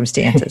extreme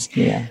circumstances.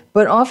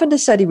 But often to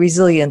study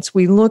resilience,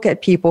 we look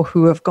at people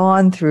who have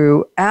gone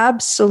through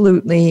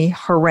absolutely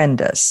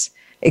horrendous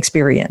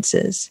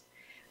experiences,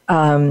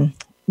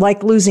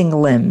 like losing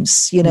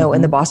limbs,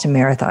 in the Boston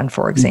Marathon,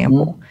 for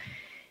example.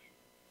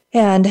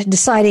 and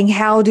deciding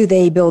how do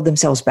they build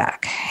themselves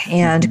back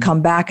and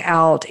come back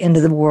out into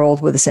the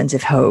world with a sense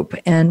of hope.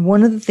 And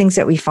one of the things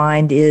that we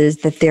find is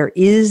that there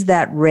is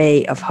that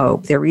ray of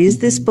hope. There is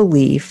this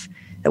belief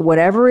that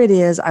whatever it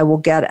is, I will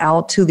get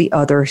out to the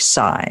other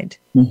side.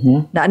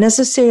 Not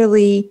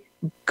necessarily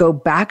go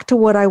back to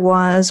what I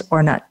was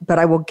or not, but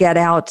I will get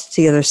out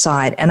to the other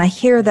side. And I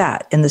hear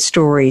that in the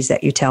stories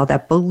that you tell,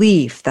 that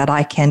belief that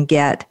I can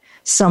get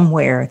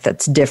somewhere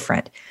that's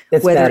different,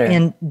 whether better.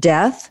 In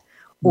death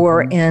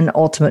or in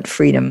ultimate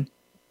freedom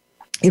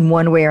in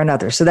one way or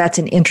another. So that's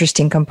an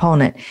interesting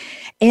component.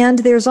 And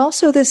there's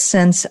also this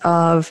sense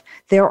of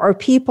there are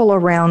people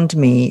around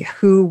me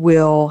who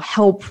will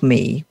help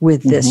me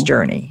with this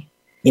journey.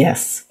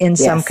 Yes. In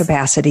some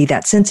capacity,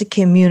 that sense of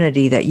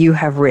community that you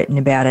have written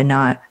about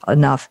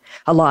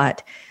a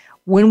lot.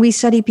 When we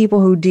study people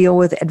who deal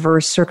with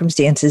adverse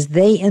circumstances,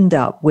 they end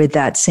up with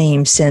that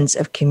same sense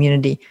of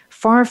community.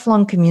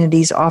 Far-flung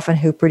communities often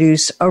who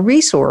produce a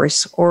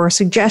resource or a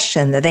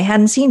suggestion that they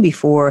hadn't seen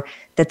before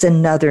that's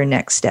another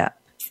next step.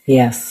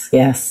 Yes,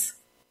 yes.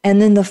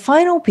 And then the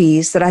final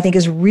piece that I think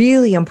is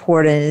really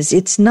important is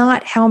it's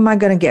not how am I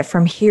going to get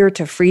from here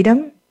to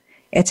freedom?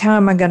 It's how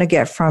am I going to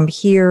get from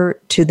here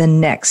to the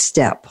next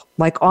step,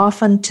 like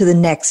often to the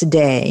next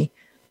day,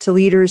 to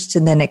leaders to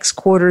the next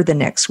quarter, the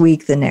next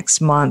week, the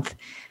next month.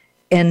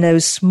 And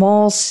those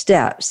small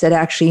steps that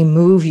actually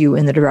move you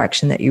in the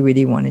direction that you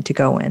really wanted to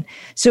go in.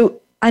 So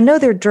I know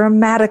they're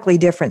dramatically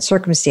different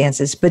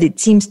circumstances, but it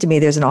seems to me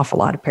there's an awful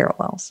lot of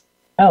parallels.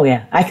 Oh,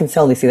 yeah. I can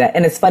totally see that.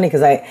 And it's funny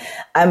because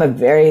I'm a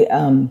very,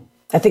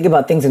 I think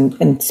about things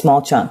in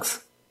small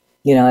chunks.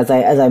 You know, as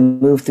I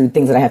move through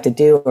things that I have to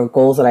do or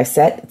goals that I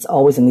set, it's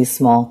always in these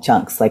small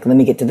chunks. Like, let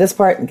me get to this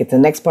part and get to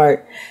the next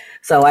part.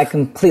 So that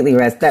completely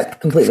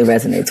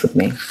resonates with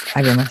me.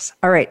 My goodness.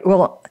 All right.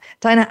 Well,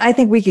 Daina, I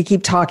think we could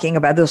keep talking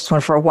about this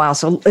one for a while,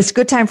 so it's a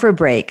good time for a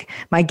break.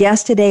 My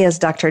guest today is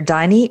Dr.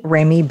 Daina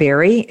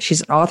Ramey-Berry.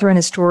 She's an author and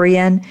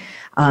historian,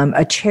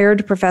 a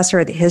chaired professor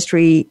at the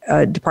history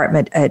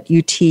department at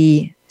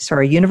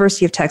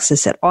University of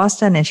Texas at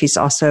Austin, and she's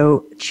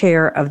also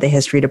chair of the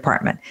history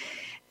department.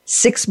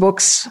 6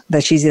 books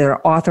that she's either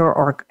author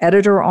or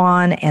editor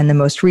on, and the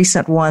most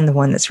recent one, the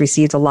one that's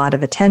received a lot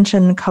of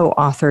attention,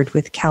 co-authored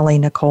with Kelly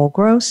Nicole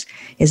Gross,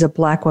 is A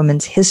Black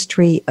Woman's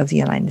History of the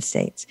United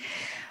States.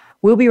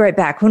 We'll be right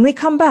back. When we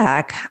come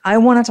back, I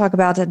want to talk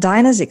about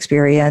Daina's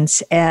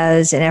experience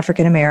as an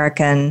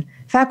African-American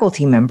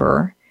faculty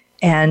member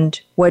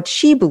and what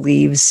she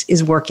believes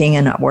is working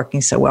and not working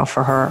so well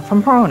for her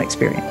from her own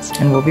experience.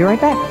 And we'll be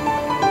right back.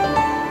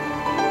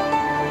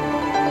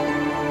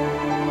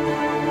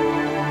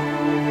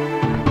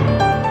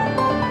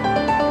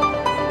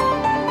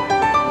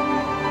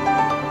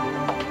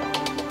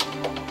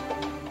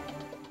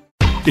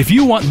 If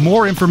you want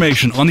more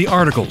information on the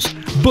articles,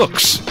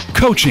 books,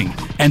 coaching,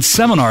 and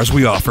seminars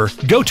we offer,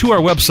 go to our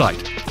website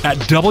at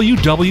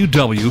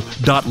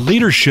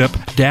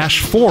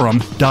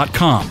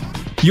www.leadership-forum.com.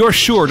 You're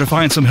sure to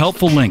find some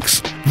helpful links,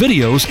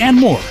 videos, and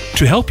more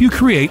to help you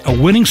create a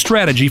winning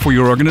strategy for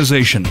your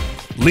organization.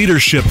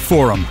 Leadership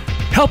Forum,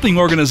 helping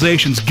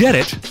organizations get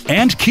it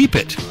and keep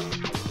it.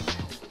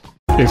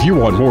 If you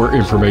want more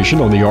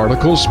information on the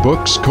articles,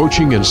 books,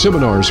 coaching, and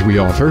seminars we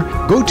offer,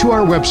 go to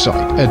our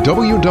website at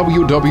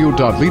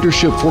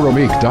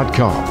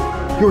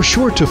www.leadershipforuminc.com. You're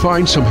sure to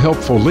find some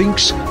helpful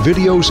links,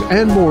 videos,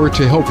 and more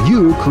to help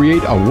you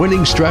create a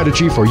winning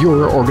strategy for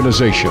your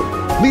organization.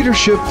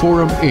 Leadership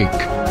Forum, Inc.,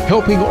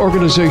 helping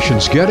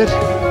organizations get it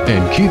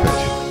and keep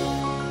it.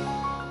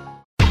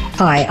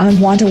 Hi, I'm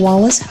Wanda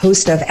Wallace,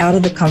 host of Out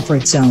of the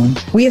Comfort Zone.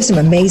 We have some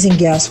amazing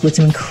guests with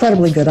some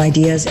incredibly good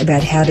ideas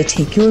about how to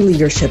take your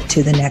leadership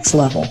to the next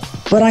level.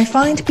 But I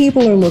find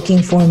people are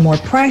looking for more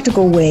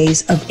practical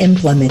ways of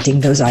implementing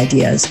those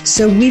ideas.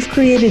 So we've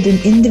created an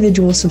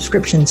individual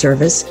subscription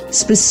service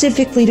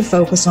specifically to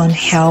focus on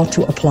how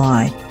to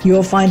apply.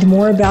 You'll find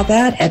more about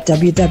that at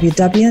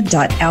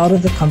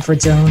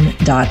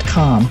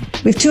www.outofthecomfortzone.com.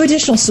 We have 2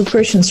 additional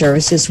subscription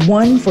services,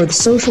 one for the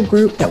social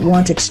group that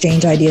want to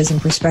exchange ideas and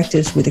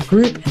perspectives with a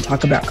group and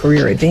talk about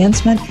career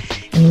advancement.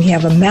 And we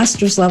have a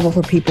master's level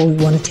for people who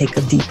want to take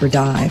a deeper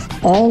dive,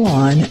 all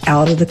on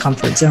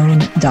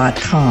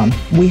outofthecomfortzone.com.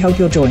 We hope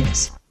you'll join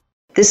us.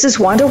 This is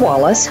Wanda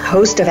Wallace,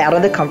 host of Out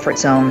of the Comfort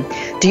Zone.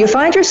 Do you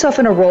find yourself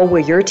in a role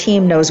where your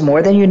team knows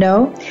more than you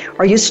know?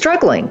 Are you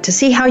struggling to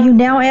see how you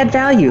now add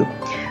value?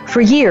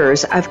 For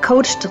years, I've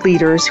coached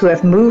leaders who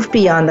have moved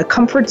beyond the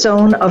comfort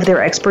zone of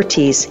their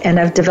expertise and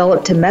have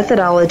developed a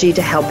methodology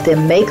to help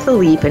them make the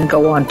leap and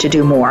go on to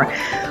do more.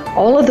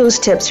 All of those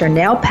tips are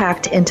now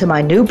packed into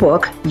my new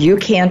book, You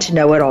Can't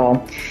Know It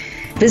All.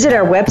 Visit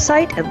our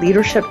website at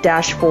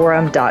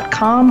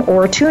leadership-forum.com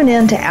or tune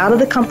in to Out of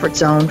the Comfort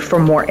Zone for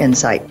more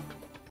insight.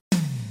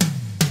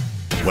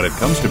 When it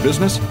comes to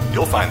business,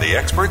 you'll find the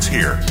experts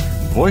here.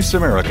 Voice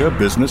America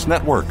Business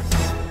Network.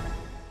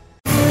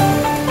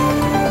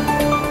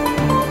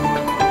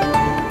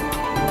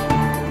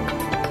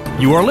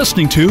 You are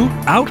listening to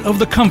Out of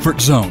the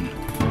Comfort Zone.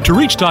 To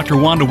reach Dr.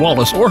 Wanda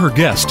Wallace or her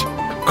guest,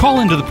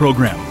 call into the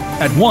program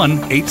at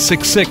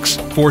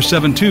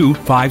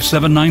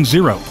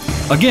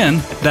 1-866-472-5790.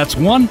 Again, that's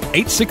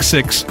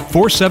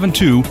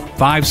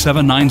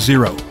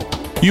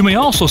 1-866-472-5790. You may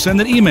also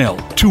send an email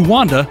to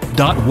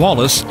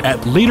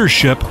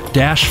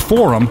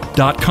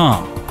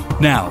wanda.wallace@leadership-forum.com.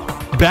 Now,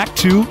 back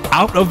to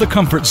Out of the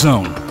Comfort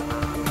Zone.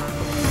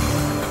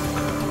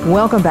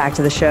 Welcome back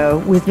to the show.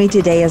 With me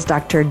today is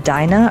Dr.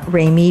 Daina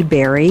Ramey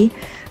Berry,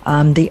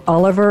 the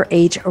Oliver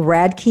H.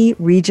 Radke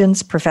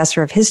Regents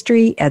Professor of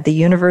History at the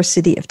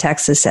University of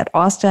Texas at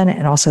Austin,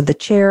 and also the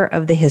chair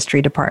of the history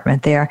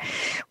department there.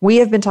 We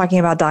have been talking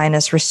about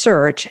Daina's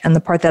research, and the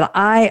part that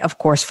I, of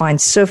course,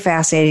 find so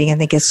fascinating and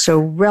think is so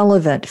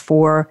relevant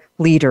for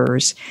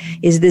leaders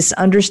is this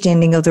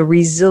understanding of the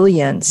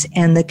resilience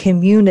and the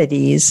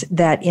communities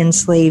that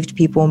enslaved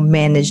people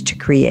managed to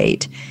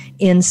create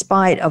in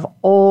spite of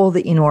all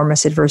the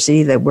enormous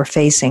adversity that we're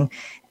facing.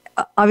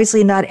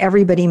 Obviously, not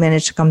everybody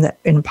managed to come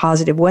in a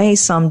positive way.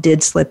 Some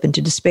did slip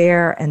into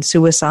despair and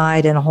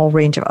suicide and a whole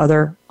range of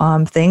other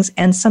things.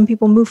 And some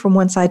people move from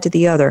one side to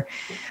the other.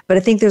 But I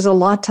think there's a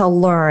lot to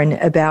learn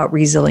about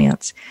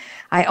resilience.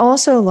 I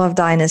also love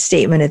Daina's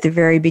statement at the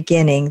very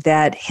beginning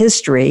that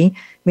history,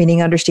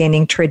 meaning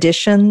understanding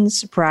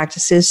traditions,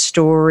 practices,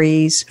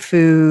 stories,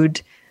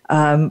 food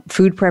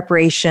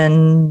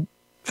preparation,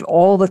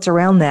 all that's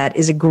around that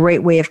is a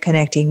great way of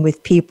connecting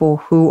with people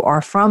who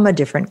are from a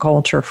different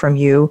culture from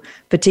you,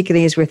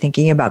 particularly as we're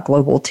thinking about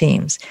global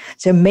teams.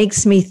 So it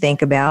makes me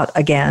think about,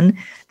 again,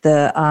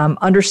 the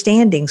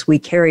understandings we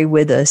carry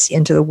with us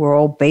into the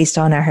world based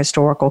on our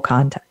historical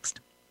context.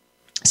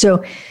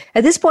 So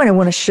at this point, I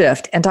want to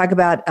shift and talk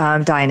about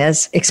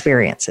Daina's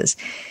experiences.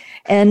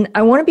 And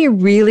I want to be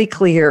really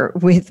clear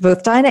with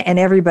both Daina and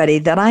everybody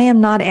that I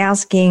am not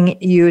asking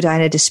you,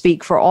 Daina, to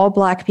speak for all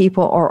Black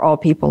people or all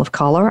people of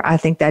color. I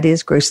think that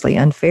is grossly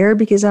unfair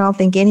because I don't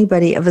think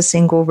anybody of a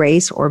single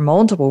race or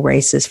multiple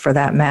races, for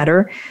that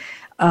matter,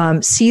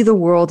 see the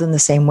world in the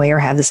same way or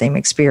have the same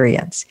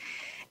experience.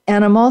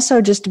 And I'm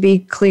also, just to be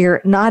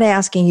clear, not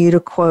asking you to,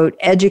 quote,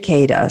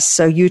 educate us.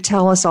 So you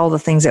tell us all the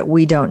things that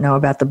we don't know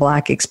about the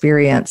Black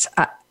experience.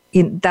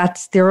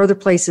 There are other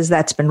places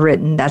that's been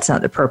written. That's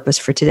not the purpose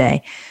for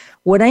today.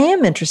 What I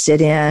am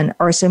interested in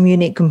are some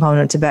unique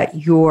components about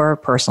your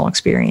personal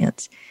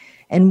experience.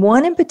 And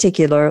one in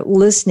particular,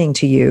 listening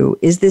to you,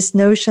 is this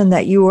notion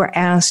that you are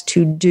asked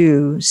to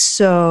do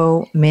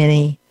so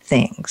many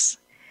things.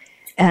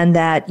 And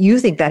that you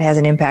think that has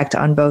an impact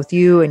on both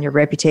you and your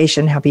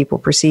reputation, how people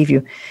perceive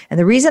you. And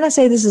the reason I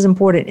say this is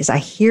important is I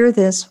hear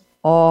this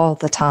all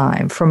the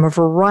time from a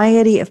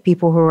variety of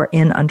people who are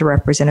in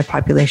underrepresented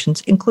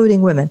populations,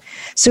 including women.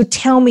 So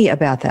tell me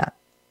about that.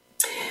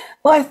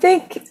 Well, I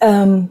think,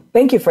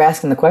 thank you for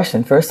asking the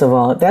question, first of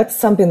all. That's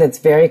something that's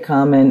very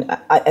common,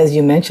 as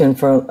you mentioned,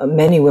 for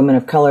many women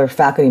of color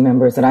faculty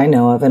members that I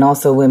know of, and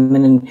also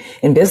women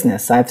in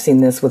business. I've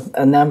seen this with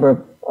a number of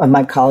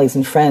my colleagues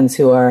and friends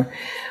who are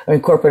in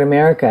corporate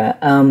America.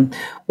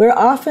 We're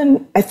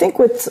often, I think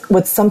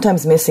what's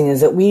sometimes missing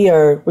is that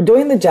we're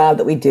doing the job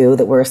that we do,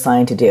 that we're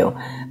assigned to do.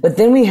 But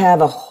then we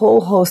have a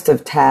whole host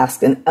of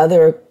tasks and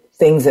other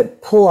things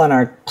that pull on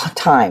our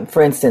time.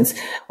 For instance,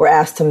 we're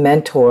asked to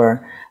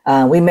mentor.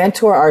 We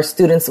mentor our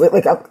students.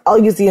 Like I'll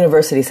use the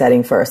university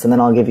setting first, and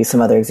then I'll give you some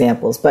other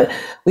examples. But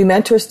we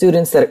mentor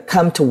students that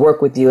come to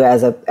work with you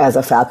as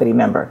a faculty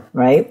member,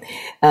 right?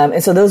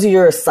 And so those are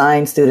your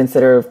assigned students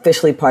that are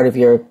officially part of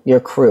your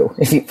crew,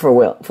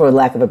 for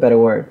lack of a better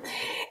word.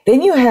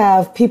 Then you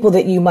have people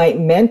that you might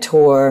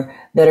mentor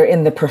that are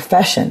in the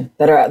profession,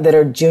 that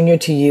are junior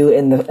to you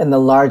in the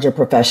larger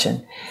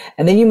profession.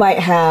 And then you might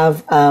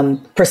have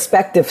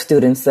prospective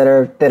students that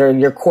are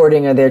you're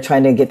courting, or they're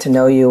trying to get to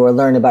know you or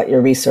learn about your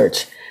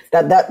research.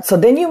 So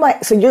then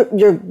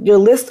your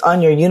list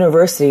on your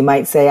university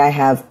might say, I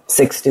have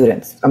 6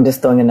 students. I'm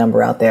just throwing a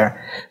number out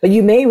there. But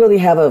you may really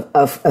have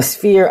a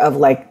sphere of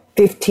like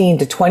 15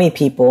 to 20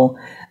 people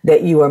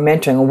that you are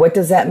mentoring. And what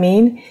does that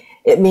mean?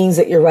 It means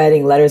that you're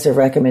writing letters of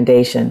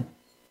recommendation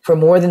for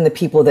more than the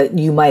people that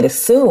you might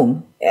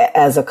assume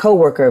as a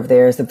coworker of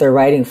theirs that they're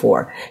writing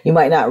for. You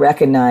might not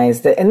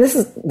recognize that, and this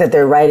is that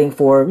they're writing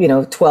for,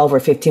 12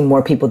 or 15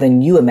 more people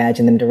than you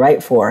imagine them to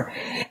write for.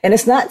 And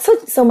it's not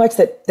so much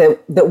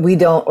that we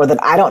don't, or that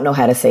I don't know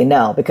how to say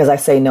no, because I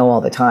say no all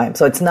the time.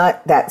 So it's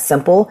not that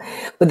simple,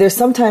 but there's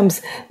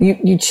sometimes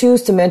you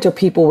choose to mentor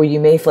people where you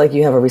may feel like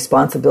you have a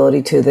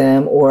responsibility to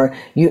them, or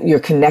you're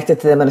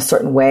connected to them in a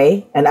certain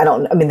way. And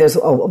there's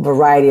a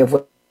variety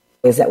of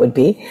ways that would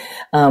be,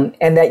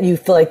 and that you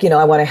feel like,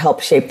 I want to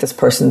help shape this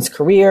person's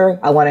career.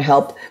 I want to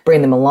help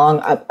bring them along.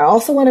 I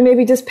also want to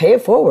maybe just pay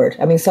it forward.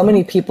 So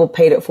many people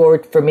paid it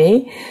forward for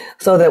me,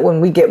 so that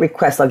when we get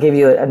requests, I'll give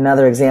you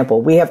another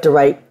example. We have to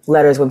write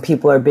letters when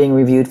people are being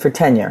reviewed for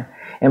tenure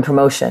and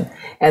promotion,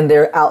 and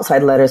they're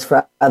outside letters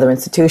for other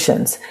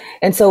institutions.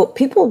 And so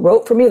people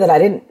wrote for me that I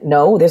didn't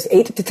know. There's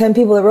 8 to 10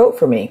 people that wrote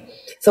for me.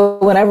 So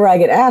whenever I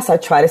get asked, I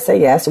try to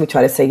say yes. We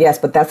try to say yes,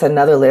 but that's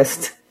another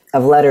list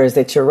of letters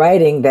that you're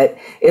writing that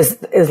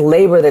is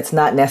labor that's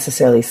not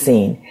necessarily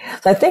seen.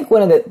 So I think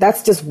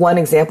that's just one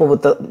example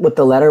with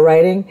the letter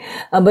writing.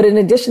 But in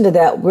addition to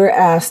that,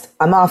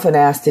 I'm often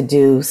asked to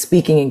do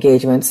speaking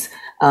engagements,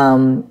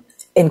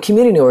 in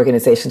community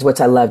organizations, which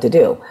I love to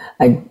do.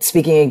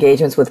 Speaking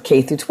engagements with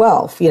K through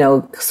 12,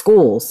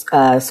 schools,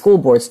 school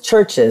boards,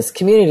 churches,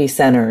 community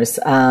centers,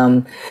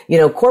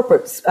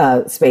 corporate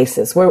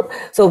spaces.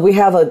 So we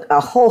have a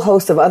whole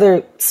host of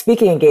other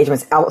speaking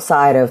engagements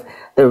outside of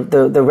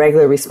the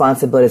regular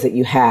responsibilities that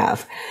you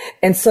have.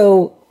 And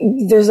so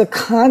there's a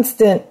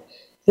constant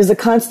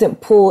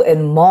pull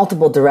in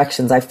multiple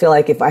directions. I feel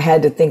like if I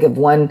had to think of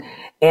one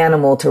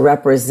animal to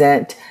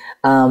represent,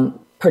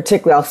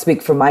 particularly, I'll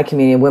speak for my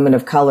community, women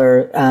of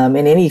color,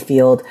 in any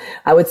field,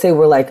 I would say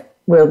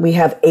we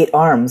have 8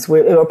 arms.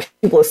 Or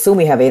people assume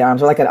we have 8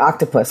 arms. We're like an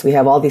octopus. We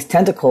have all these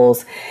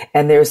tentacles,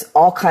 and there's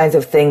all kinds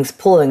of things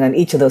pulling on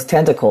each of those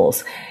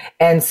tentacles.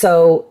 And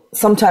so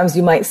sometimes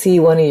you might see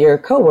one of your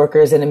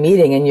coworkers in a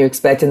meeting and you're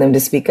expecting them to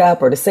speak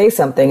up or to say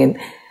something, and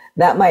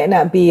that might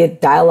not be a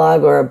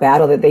dialogue or a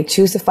battle that they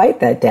choose to fight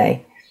that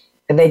day.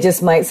 And they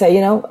just might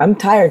say, I'm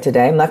tired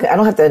today. I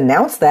don't have to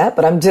announce that,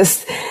 but I'm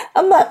just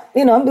going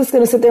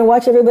to sit there and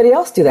watch everybody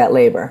else do that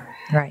labor.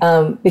 Right.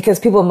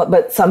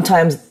 But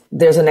sometimes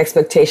there's an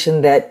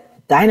expectation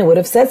that Daina would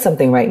have said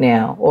something right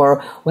now,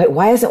 or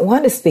why isn't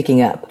Wanda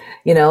speaking up?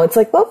 It's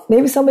like, well,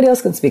 maybe somebody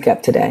else can speak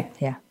up today.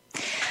 Yeah.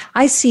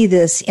 I see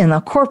this in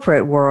the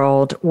corporate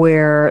world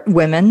where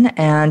women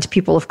and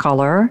people of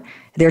color,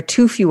 there are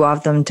too few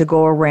of them to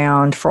go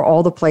around for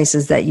all the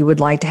places that you would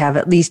like to have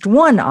at least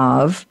one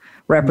of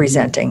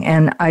representing.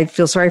 And I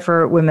feel sorry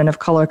for women of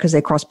color because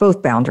they cross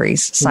both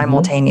boundaries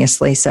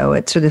simultaneously. So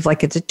it's sort of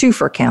like it's a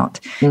twofer count,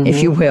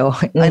 if you will,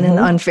 in an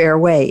unfair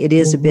way. It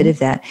is a bit of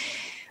that.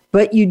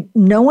 But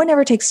no one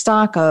ever takes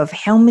stock of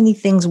how many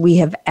things we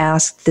have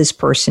asked this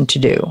person to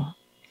do.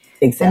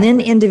 Exactly. And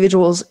then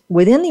individuals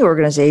within the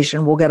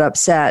organization will get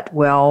upset.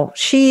 Well,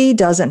 she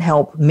doesn't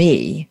help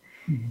me.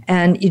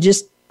 And you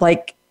just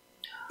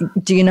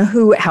do you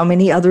know how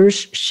many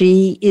others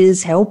she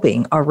is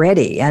helping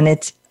already? And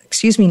it's,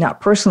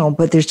 not personal,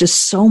 but there's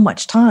just so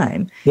much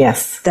time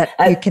that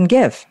you can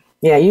give.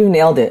 Yeah, you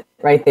nailed it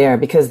right there,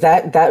 because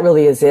that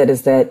really is it,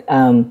 is that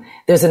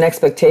there's an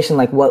expectation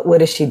like,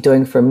 what is she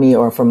doing for me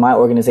or for my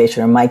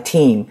organization or my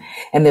team?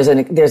 And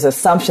there's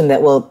assumption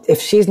that, well,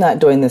 if she's not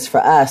doing this for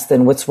us,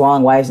 then what's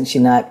wrong? Why is she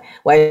not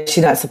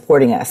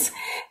supporting us?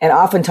 And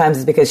oftentimes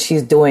it's because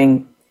she's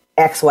doing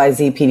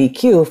XYZ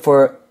PDQ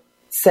for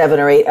 7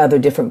 or 8 other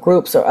different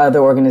groups or other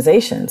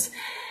organizations.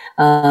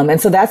 And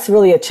so that's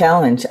really a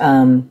challenge.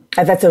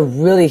 That's a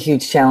really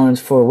huge challenge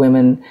for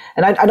women.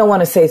 And I don't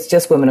want to say it's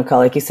just women of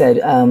color, like you said,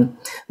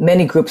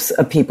 many groups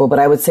of people, but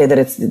I would say that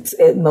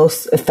it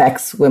most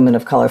affects women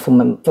of color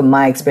from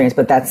my experience,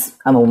 but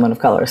I'm a woman of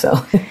color, so.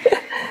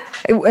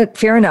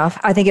 Fair enough.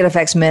 I think it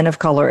affects men of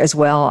color as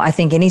well. I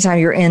think anytime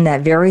you're in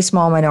that very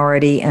small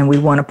minority and we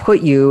want to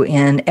put you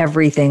in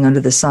everything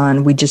under the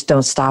sun, we just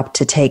don't stop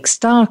to take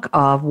stock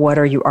of what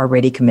are you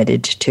already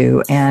committed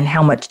to and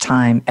how much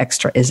time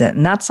extra is it.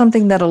 And that's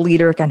something that a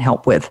leader can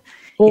help with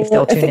if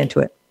they'll tune into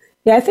it.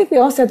 Yeah, I think we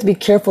also have to be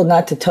careful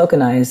not to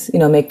tokenize,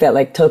 make that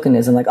like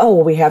tokenism, like, oh,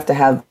 well, we have to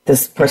have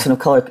this person of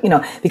color,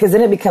 because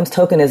then it becomes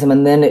tokenism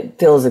and then it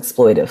feels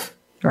exploitive.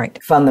 Right.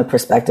 From the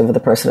perspective of the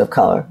person of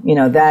color.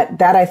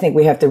 That I think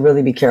we have to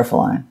really be careful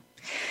on.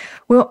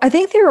 Well, I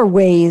think there are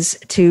ways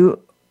to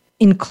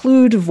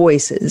include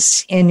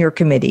voices in your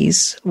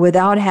committees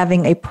without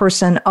having a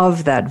person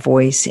of that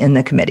voice in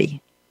the committee.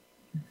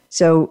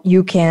 So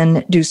you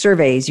can do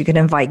surveys, you can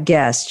invite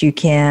guests,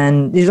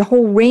 there's a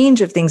whole range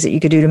of things that you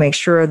could do to make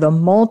sure the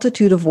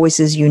multitude of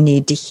voices you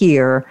need to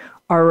hear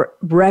are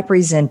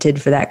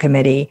represented for that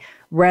committee,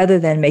 rather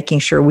than making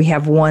sure we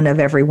have one of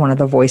every one of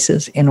the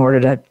voices in order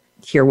to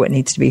hear what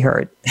needs to be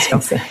heard.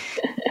 So,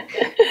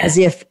 as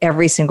if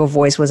every single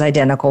voice was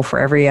identical for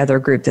every other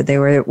group that they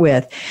were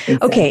with.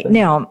 Exactly. Okay,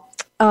 now,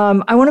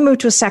 I want to move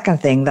to a second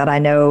thing that I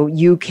know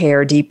you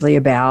care deeply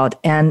about,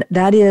 and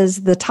that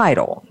is the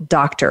title,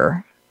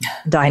 Dr.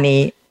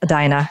 Daina,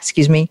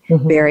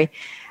 Berry.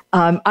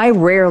 I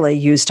rarely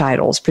use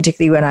titles,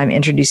 particularly when I'm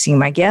introducing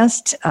my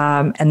guest,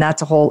 and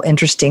that's a whole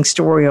interesting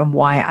story on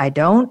why I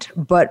don't.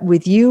 But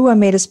with you, I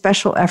made a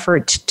special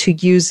effort to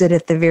use it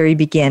at the very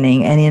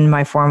beginning and in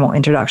my formal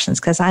introductions,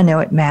 because I know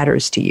it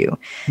matters to you.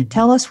 Mm-hmm.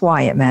 Tell us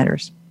why it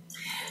matters.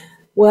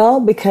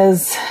 Well,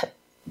 because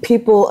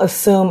people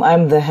assume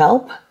I'm the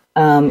help.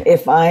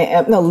 If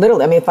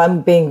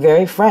I'm being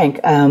very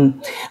frank,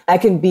 I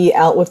can be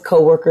out with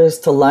coworkers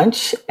to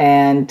lunch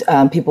and,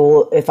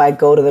 people, if I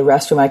go to the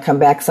restroom, I come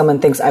back,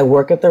 someone thinks I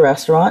work at the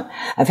restaurant.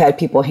 I've had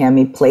people hand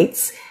me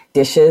plates,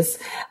 dishes.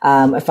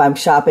 If I'm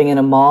shopping in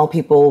a mall,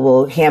 people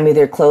will hand me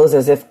their clothes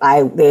as if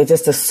they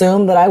just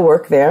assume that I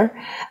work there.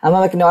 I'm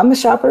like, no, I'm a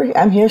shopper.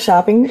 I'm here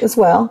shopping as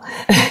well.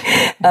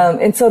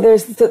 And so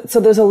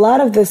there's a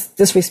lot of this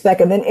disrespect.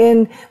 And then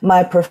in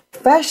my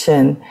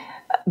profession,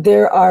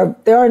 there are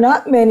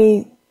not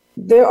many,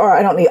 I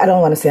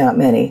don't want to say not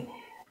many.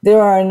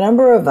 There are a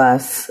number of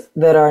us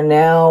that are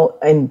now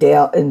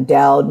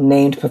endowed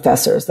named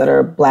professors that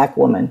are Black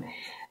women.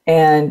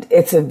 And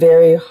it's a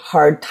very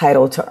hard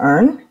title to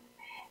earn.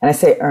 And I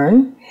say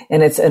earn,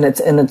 and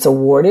it's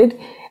awarded.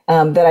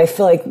 That I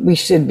feel like we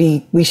should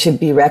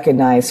be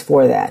recognized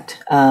for that.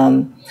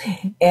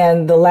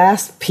 And the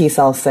last piece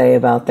I'll say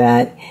about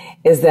that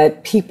is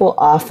that people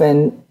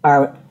often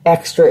are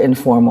extra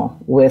informal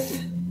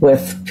with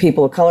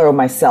people of color or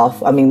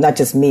myself. I mean, not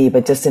just me,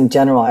 but just in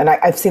general. And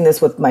I've seen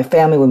this with my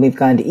family when we've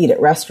gone to eat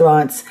at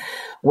restaurants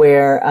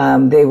where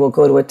they will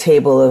go to a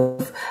table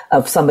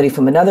of somebody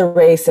from another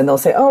race and they'll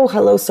say, oh,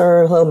 hello,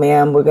 sir. Hello,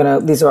 ma'am.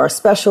 These are our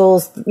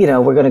specials.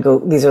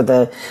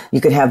 You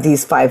could have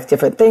these 5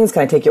 different things.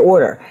 Can I take your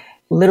order?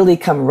 Literally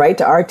come right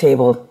to our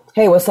table.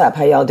 Hey, what's up?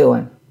 How y'all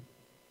doing?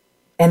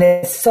 And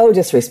it's so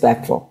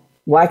disrespectful.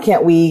 Why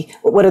can't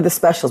what are the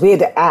specials? We had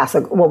to ask,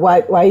 like, well,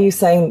 why are you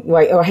saying,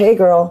 or hey,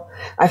 girl,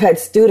 I've had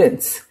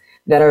students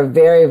that are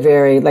very,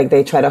 very, like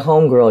they try to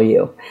homegirl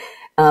you.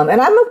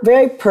 And I'm a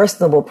very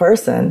personable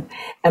person,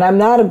 and I'm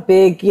not a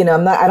big,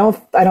 I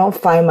don't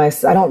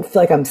feel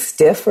like I'm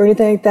stiff or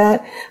anything like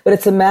that, but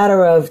it's a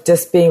matter of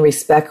just being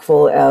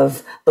respectful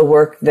of the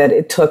work that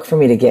it took for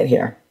me to get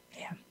here.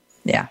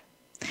 Yeah.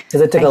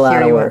 Because it took a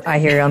lot of work. I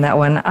hear you on that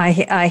one. I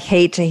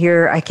hate to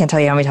hear, I can't tell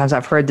you how many times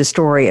I've heard the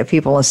story of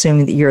people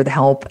assuming that you're the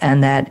help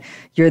and that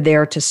you're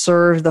there to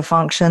serve the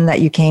function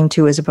that you came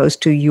to, as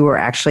opposed to you are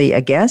actually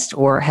a guest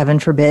or, heaven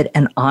forbid,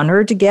 an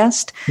honored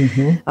guest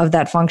of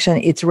that function.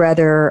 It's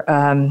rather,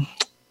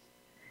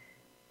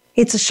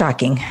 it's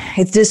shocking.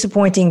 It's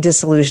disappointing,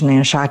 disillusioning,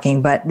 and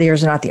shocking, but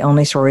there's not the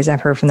only stories I've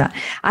heard from that.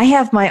 I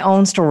have my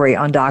own story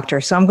on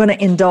doctor, so I'm going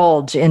to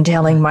indulge in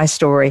telling my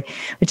story,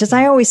 which is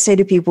I always say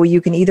to people,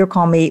 you can either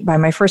call me by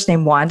my first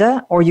name,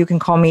 Wanda, or you can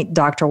call me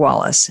Dr.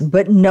 Wallace,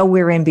 but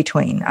nowhere in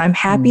between. I'm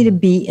happy to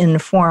be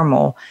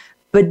informal,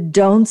 but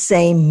don't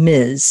say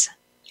Ms.,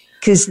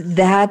 because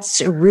that's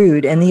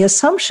rude. And the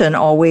assumption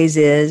always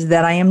is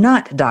that I am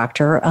not a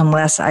doctor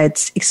unless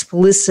it's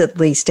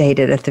explicitly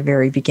stated at the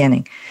very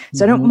beginning.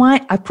 So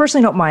I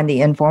personally don't mind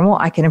the informal.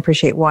 I can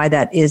appreciate why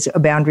that is a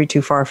boundary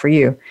too far for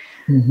you.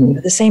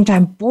 At the same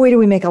time, boy, do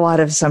we make a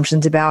lot of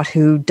assumptions about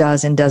who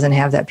does and doesn't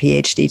have that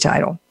PhD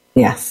title.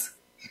 Yes.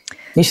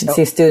 You should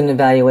see student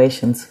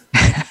evaluations.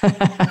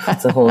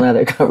 That's a whole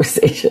other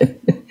conversation.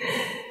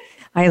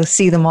 I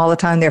see them all the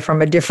time. They're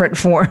from a different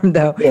form,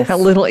 though. Yes. A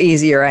little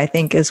easier, I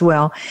think, as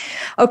well.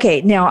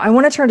 Okay, now I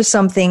want to turn to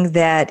something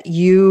that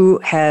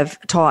you have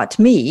taught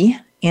me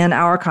in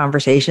our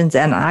conversations,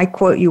 and I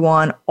quote you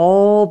on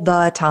all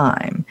the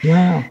time.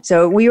 Wow.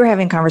 So we were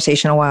having a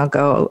conversation a while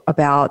ago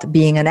about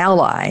being an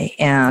ally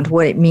and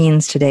what it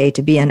means today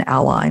to be an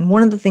ally. And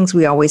one of the things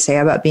we always say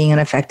about being an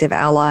effective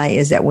ally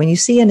is that when you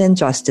see an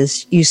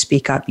injustice, you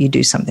speak up, you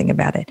do something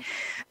about it.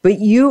 But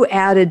you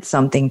added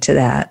something to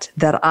that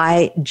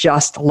I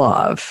just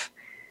love.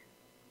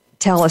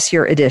 Tell us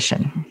your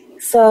addition.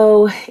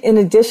 So in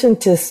addition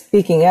to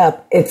speaking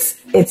up, it's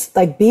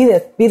like be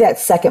that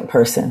second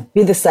person.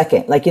 Be the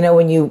second. Like,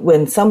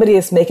 when somebody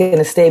is making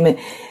a statement,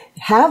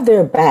 have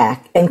their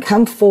back and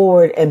come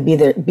forward and be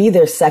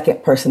their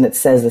second person that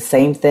says the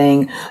same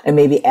thing and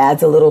maybe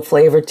adds a little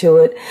flavor to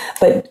it.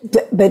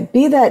 But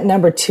be that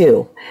number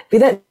 2. Be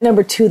that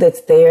number 2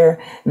 that's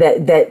there,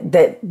 that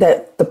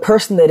the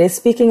person that is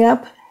speaking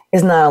up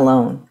is not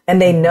alone. And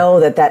they know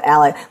that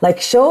ally, like,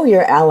 show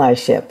your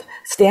allyship.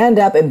 Stand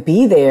up and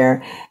be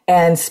there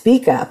and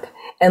speak up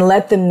and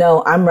let them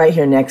know I'm right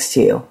here next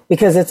to you,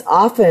 because it's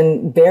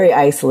often very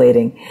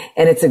isolating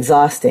and it's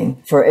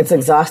exhausting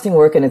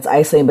work and it's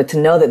isolating. But to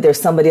know that there's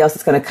somebody else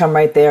that's going to come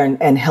right there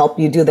and help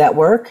you do that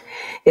work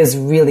is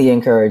really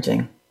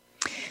encouraging.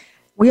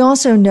 We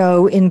also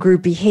know in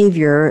group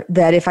behavior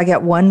that if I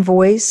get one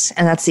voice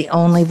and that's the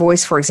only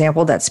voice, for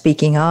example, that's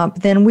speaking up,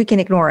 then we can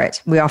ignore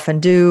it. We often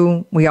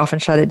do. We often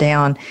shut it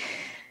down.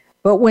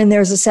 But when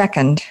there's a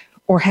second,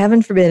 or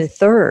heaven forbid a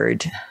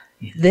third,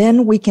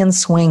 then we can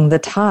swing the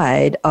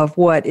tide of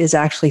what is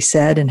actually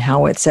said and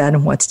how it's said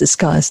and what's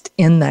discussed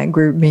in that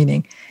group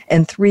meeting.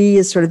 And 3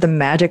 is sort of the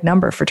magic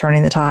number for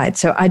turning the tide.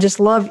 So I just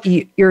love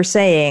you're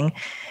saying,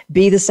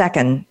 be the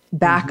second,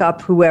 back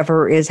up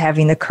whoever is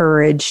having the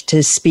courage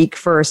to speak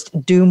first,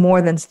 do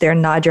more than sit there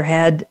and nod your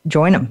head,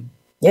 join them.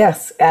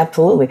 Yes,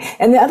 absolutely.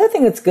 And the other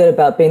thing that's good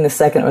about being the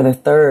second or the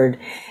third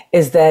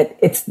is that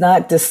it's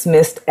not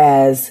dismissed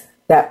as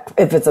that.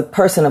 If it's a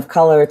person of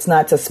color, it's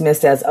not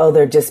dismissed as, oh,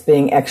 they're just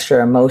being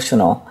extra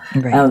emotional.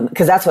 Right.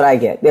 Because that's what I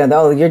get.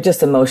 Oh, you're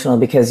just emotional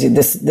because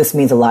this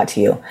means a lot to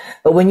you.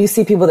 But when you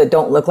see people that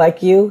don't look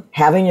like you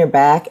having your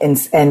back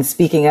and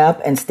speaking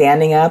up and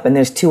standing up, and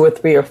there's 2 or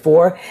 3 or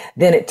 4,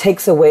 then it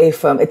takes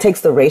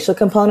the racial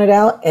component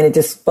out and it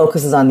just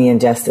focuses on the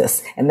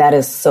injustice. And that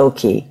is so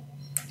key.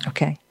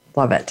 Okay.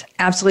 Love it.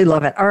 Absolutely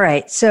love it. All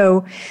right.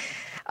 So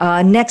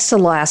next to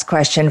last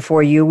question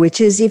for you, which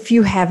is if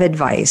you have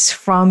advice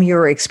from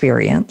your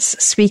experience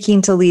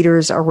speaking to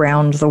leaders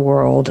around the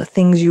world,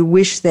 things you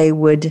wish they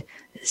would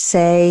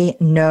say,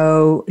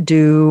 know,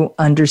 do,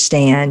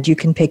 understand, you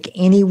can pick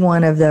any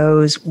one of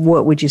those.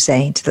 What would you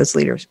say to those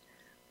leaders?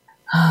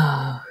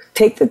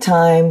 Take the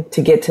time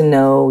to get to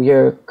know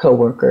your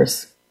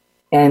coworkers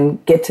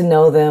and get to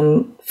know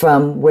them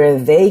from where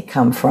they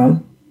come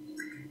from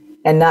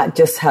and not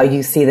just how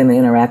you see them and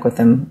interact with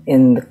them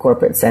in the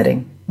corporate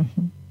setting.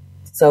 Mm-hmm.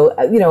 So,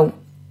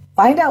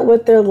 find out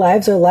what their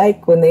lives are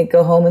like when they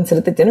go home and sit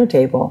at the dinner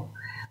table.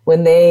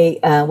 When they,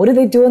 what do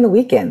they do on the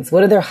weekends?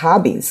 What are their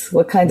hobbies?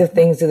 What kinds of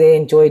things do they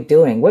enjoy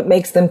doing? What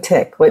makes them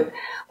tick? What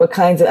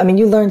kinds of,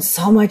 you learn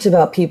so much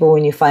about people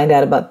when you find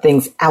out about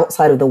things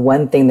outside of the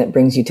one thing that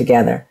brings you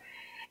together.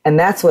 And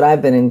that's what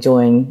I've been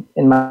enjoying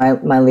in my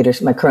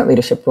current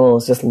leadership role,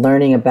 is just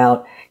learning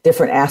about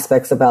different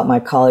aspects about my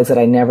colleagues that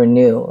I never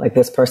knew. Like,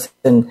 this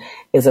person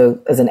is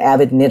an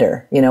avid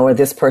knitter, or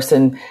this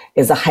person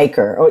is a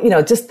hiker, or,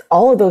 just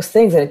all of those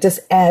things. And it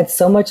just adds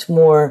so much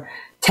more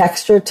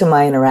texture to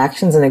my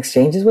interactions and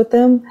exchanges with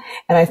them.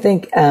 And I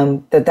think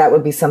that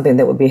would be something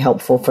that would be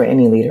helpful for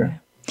any leader.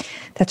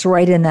 That's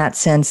right, in that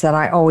sense that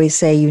I always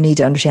say you need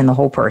to understand the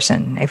whole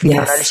person. If you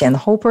don't understand the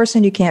whole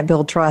person, you can't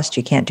build trust,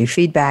 you can't do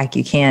feedback,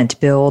 you can't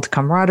build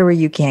camaraderie,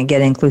 you can't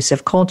get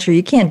inclusive culture,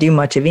 you can't do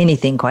much of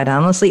anything, quite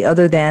honestly,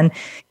 other than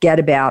get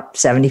about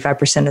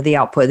 75% of the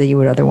output that you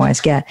would otherwise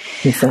get.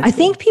 Exactly. I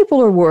think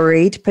people are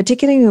worried,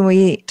 particularly when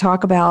we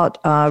talk about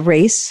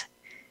race,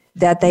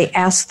 that they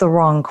ask the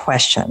wrong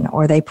question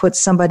or they put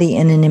somebody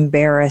in an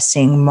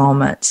embarrassing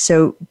moment.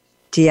 So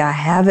do you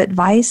have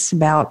advice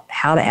about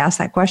how to ask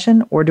that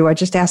question, or do I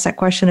just ask that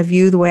question of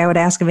you the way I would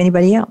ask of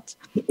anybody else?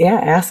 Yeah,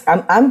 ask.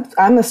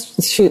 I'm a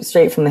shoot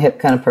straight from the hip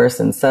kind of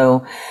person.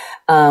 So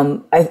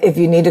if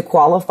you need to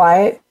qualify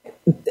it,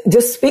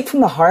 just speak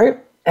from the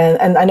heart.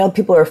 And I know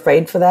people are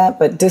afraid for that,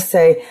 but just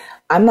say,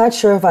 I'm not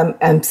sure if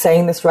I'm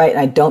saying this right, and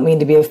I don't mean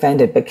to be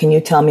offended, but can you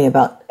tell me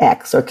about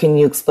X, or can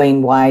you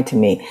explain Y to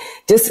me?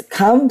 Just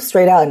come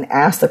straight out and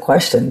ask the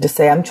question. Just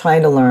say, I'm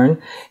trying to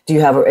learn. Do you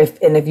have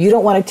if you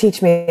don't want to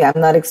teach me,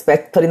 I'm not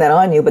putting that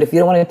on you, but if you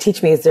don't want to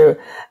teach me, is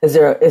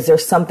there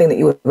something that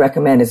you would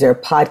recommend? Is there a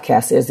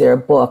podcast? Is there a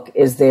book?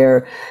 Is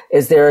there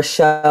a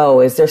show?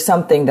 Is there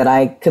something that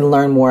I can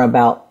learn more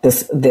about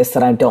this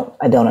that I don't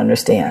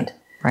understand?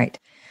 Right.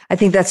 I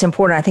think that's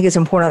important. I think it's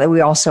important that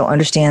we also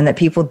understand that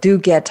people do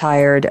get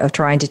tired of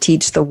trying to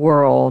teach the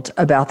world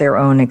about their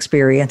own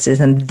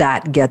experiences, and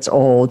that gets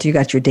old. You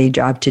got your day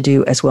job to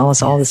do as well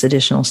as all this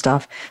additional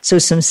stuff. So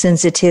some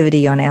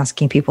sensitivity on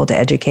asking people to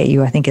educate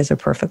you, I think, is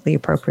perfectly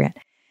appropriate.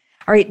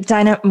 All right,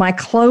 Daina, my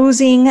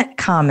closing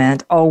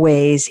comment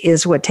always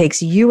is what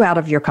takes you out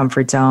of your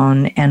comfort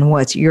zone and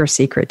what's your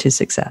secret to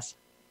success.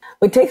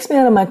 What takes me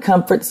out of my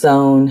comfort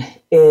zone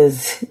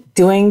is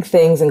doing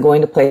things and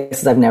going to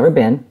places I've never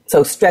been.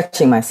 So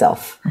stretching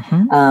myself,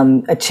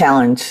 a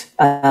challenge,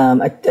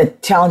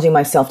 challenging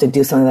myself to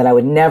do something that I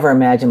would never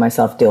imagine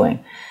myself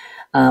doing.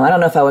 I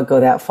don't know if I would go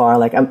that far.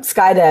 Like,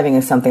 skydiving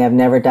is something I've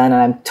never done,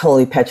 and I'm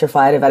totally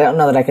petrified of. I don't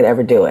know that I could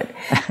ever do it,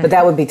 but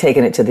that would be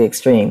taking it to the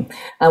extreme.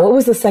 What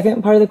was the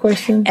second part of the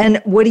question?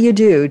 And what do you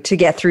do to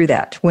get through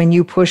that when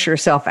you push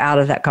yourself out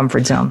of that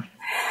comfort zone?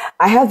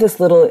 I have this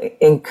little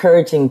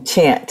encouraging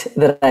chant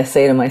that I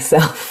say to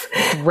myself.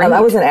 Right. I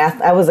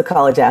was a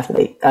college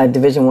athlete, a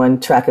Division I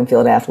track and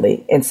field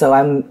athlete, and so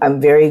I'm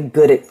very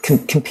good at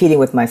competing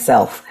with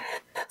myself.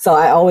 So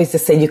I always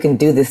just say, "You can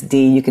do this,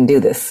 D. You can do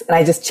this," and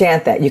I just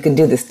chant that. "You can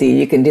do this, D.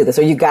 You can do this,"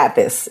 or "You got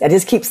this." I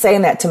just keep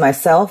saying that to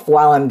myself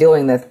while I'm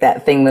doing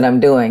that thing that I'm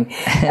doing,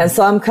 and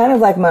so I'm kind of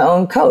like my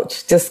own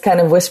coach, just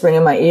kind of whispering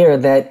in my ear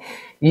that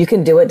you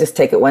can do it. Just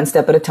take it one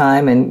step at a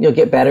time, and you'll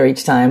get better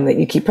each time that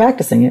you keep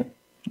practicing it.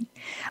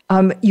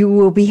 You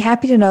will be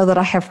happy to know that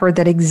I have heard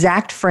that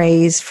exact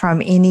phrase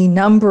from any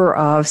number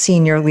of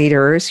senior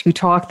leaders who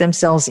talk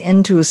themselves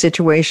into a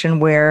situation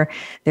where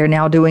they're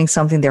now doing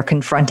something. They're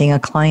confronting a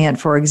client,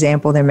 for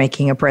example. They're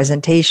making a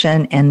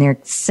presentation, and they're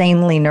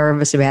insanely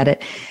nervous about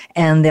it.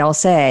 And they'll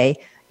say,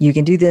 "You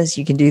can do this,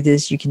 you can do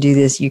this, you can do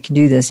this, you can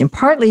do this." And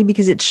partly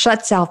because it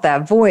shuts out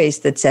that voice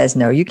that says,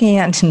 "No, you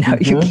can't. No,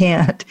 you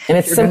can't." And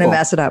it's You're simple. going to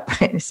mess it up.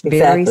 It's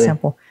very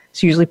simple.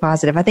 It's usually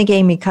positive. I think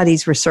Amy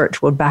Cuddy's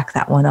research would back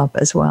that one up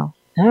as well.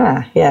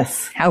 Ah,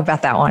 yes. How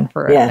about that one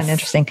for an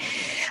interesting?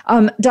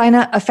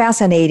 Daina, a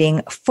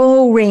fascinating,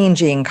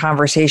 full-ranging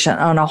conversation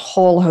on a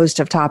whole host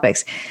of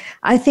topics.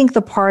 I think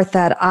the part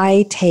that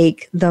I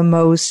take the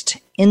most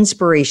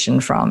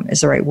inspiration from,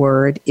 is the right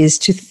word, is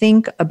to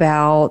think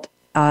about,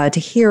 to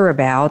hear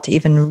about, to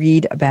even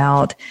read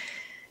about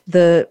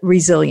the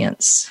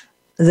resilience,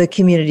 the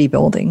community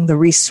building, the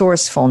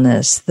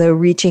resourcefulness, the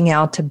reaching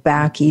out to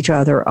back each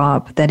other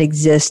up that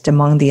exist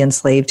among the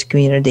enslaved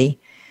community,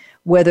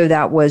 whether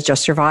that was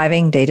just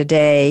surviving day to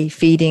day,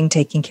 feeding,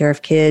 taking care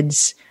of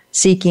kids,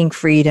 seeking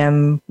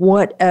freedom,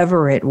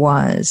 whatever it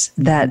was,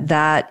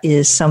 that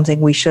is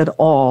something we should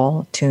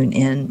all tune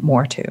in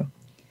more to.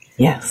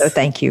 Yes. So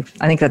thank you.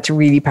 I think that's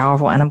really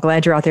powerful. And I'm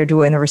glad you're out there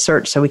doing the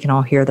research so we can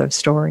all hear those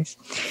stories.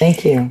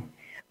 Thank you.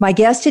 My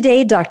guest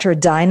today, Dr.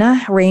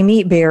 Daina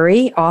Ramey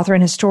Berry, author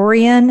and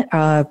historian,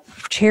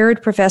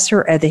 chaired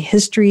professor at the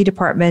History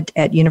Department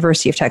at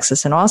University of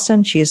Texas in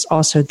Austin. She is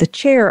also the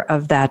chair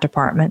of that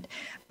department.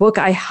 Book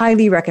I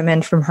highly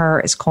recommend from her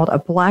is called A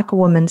Black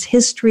Woman's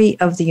History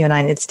of the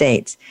United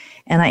States.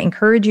 And I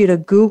encourage you to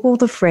Google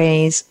the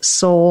phrase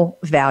soul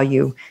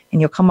value,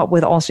 and you'll come up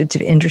with all sorts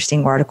of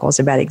interesting articles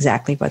about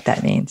exactly what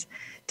that means.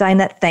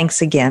 Daina,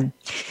 thanks again.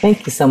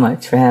 Thank you so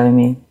much for having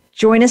me.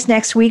 Join us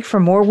next week for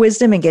more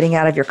wisdom and getting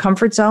out of your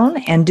comfort zone.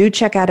 And do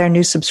check out our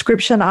new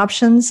subscription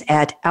options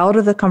at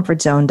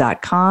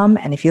outofthecomfortzone.com.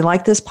 And if you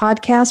like this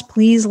podcast,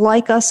 please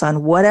like us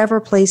on whatever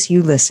place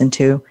you listen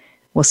to.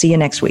 We'll see you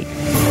next week.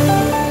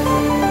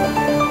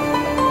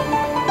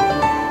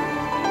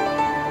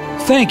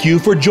 Thank you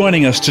for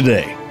joining us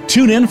today.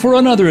 Tune in for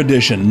another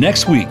edition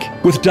next week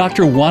with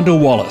Dr. Wanda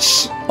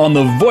Wallace on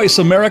the Voice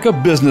America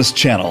Business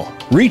Channel.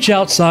 Reach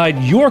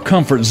outside your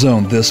comfort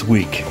zone this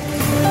week.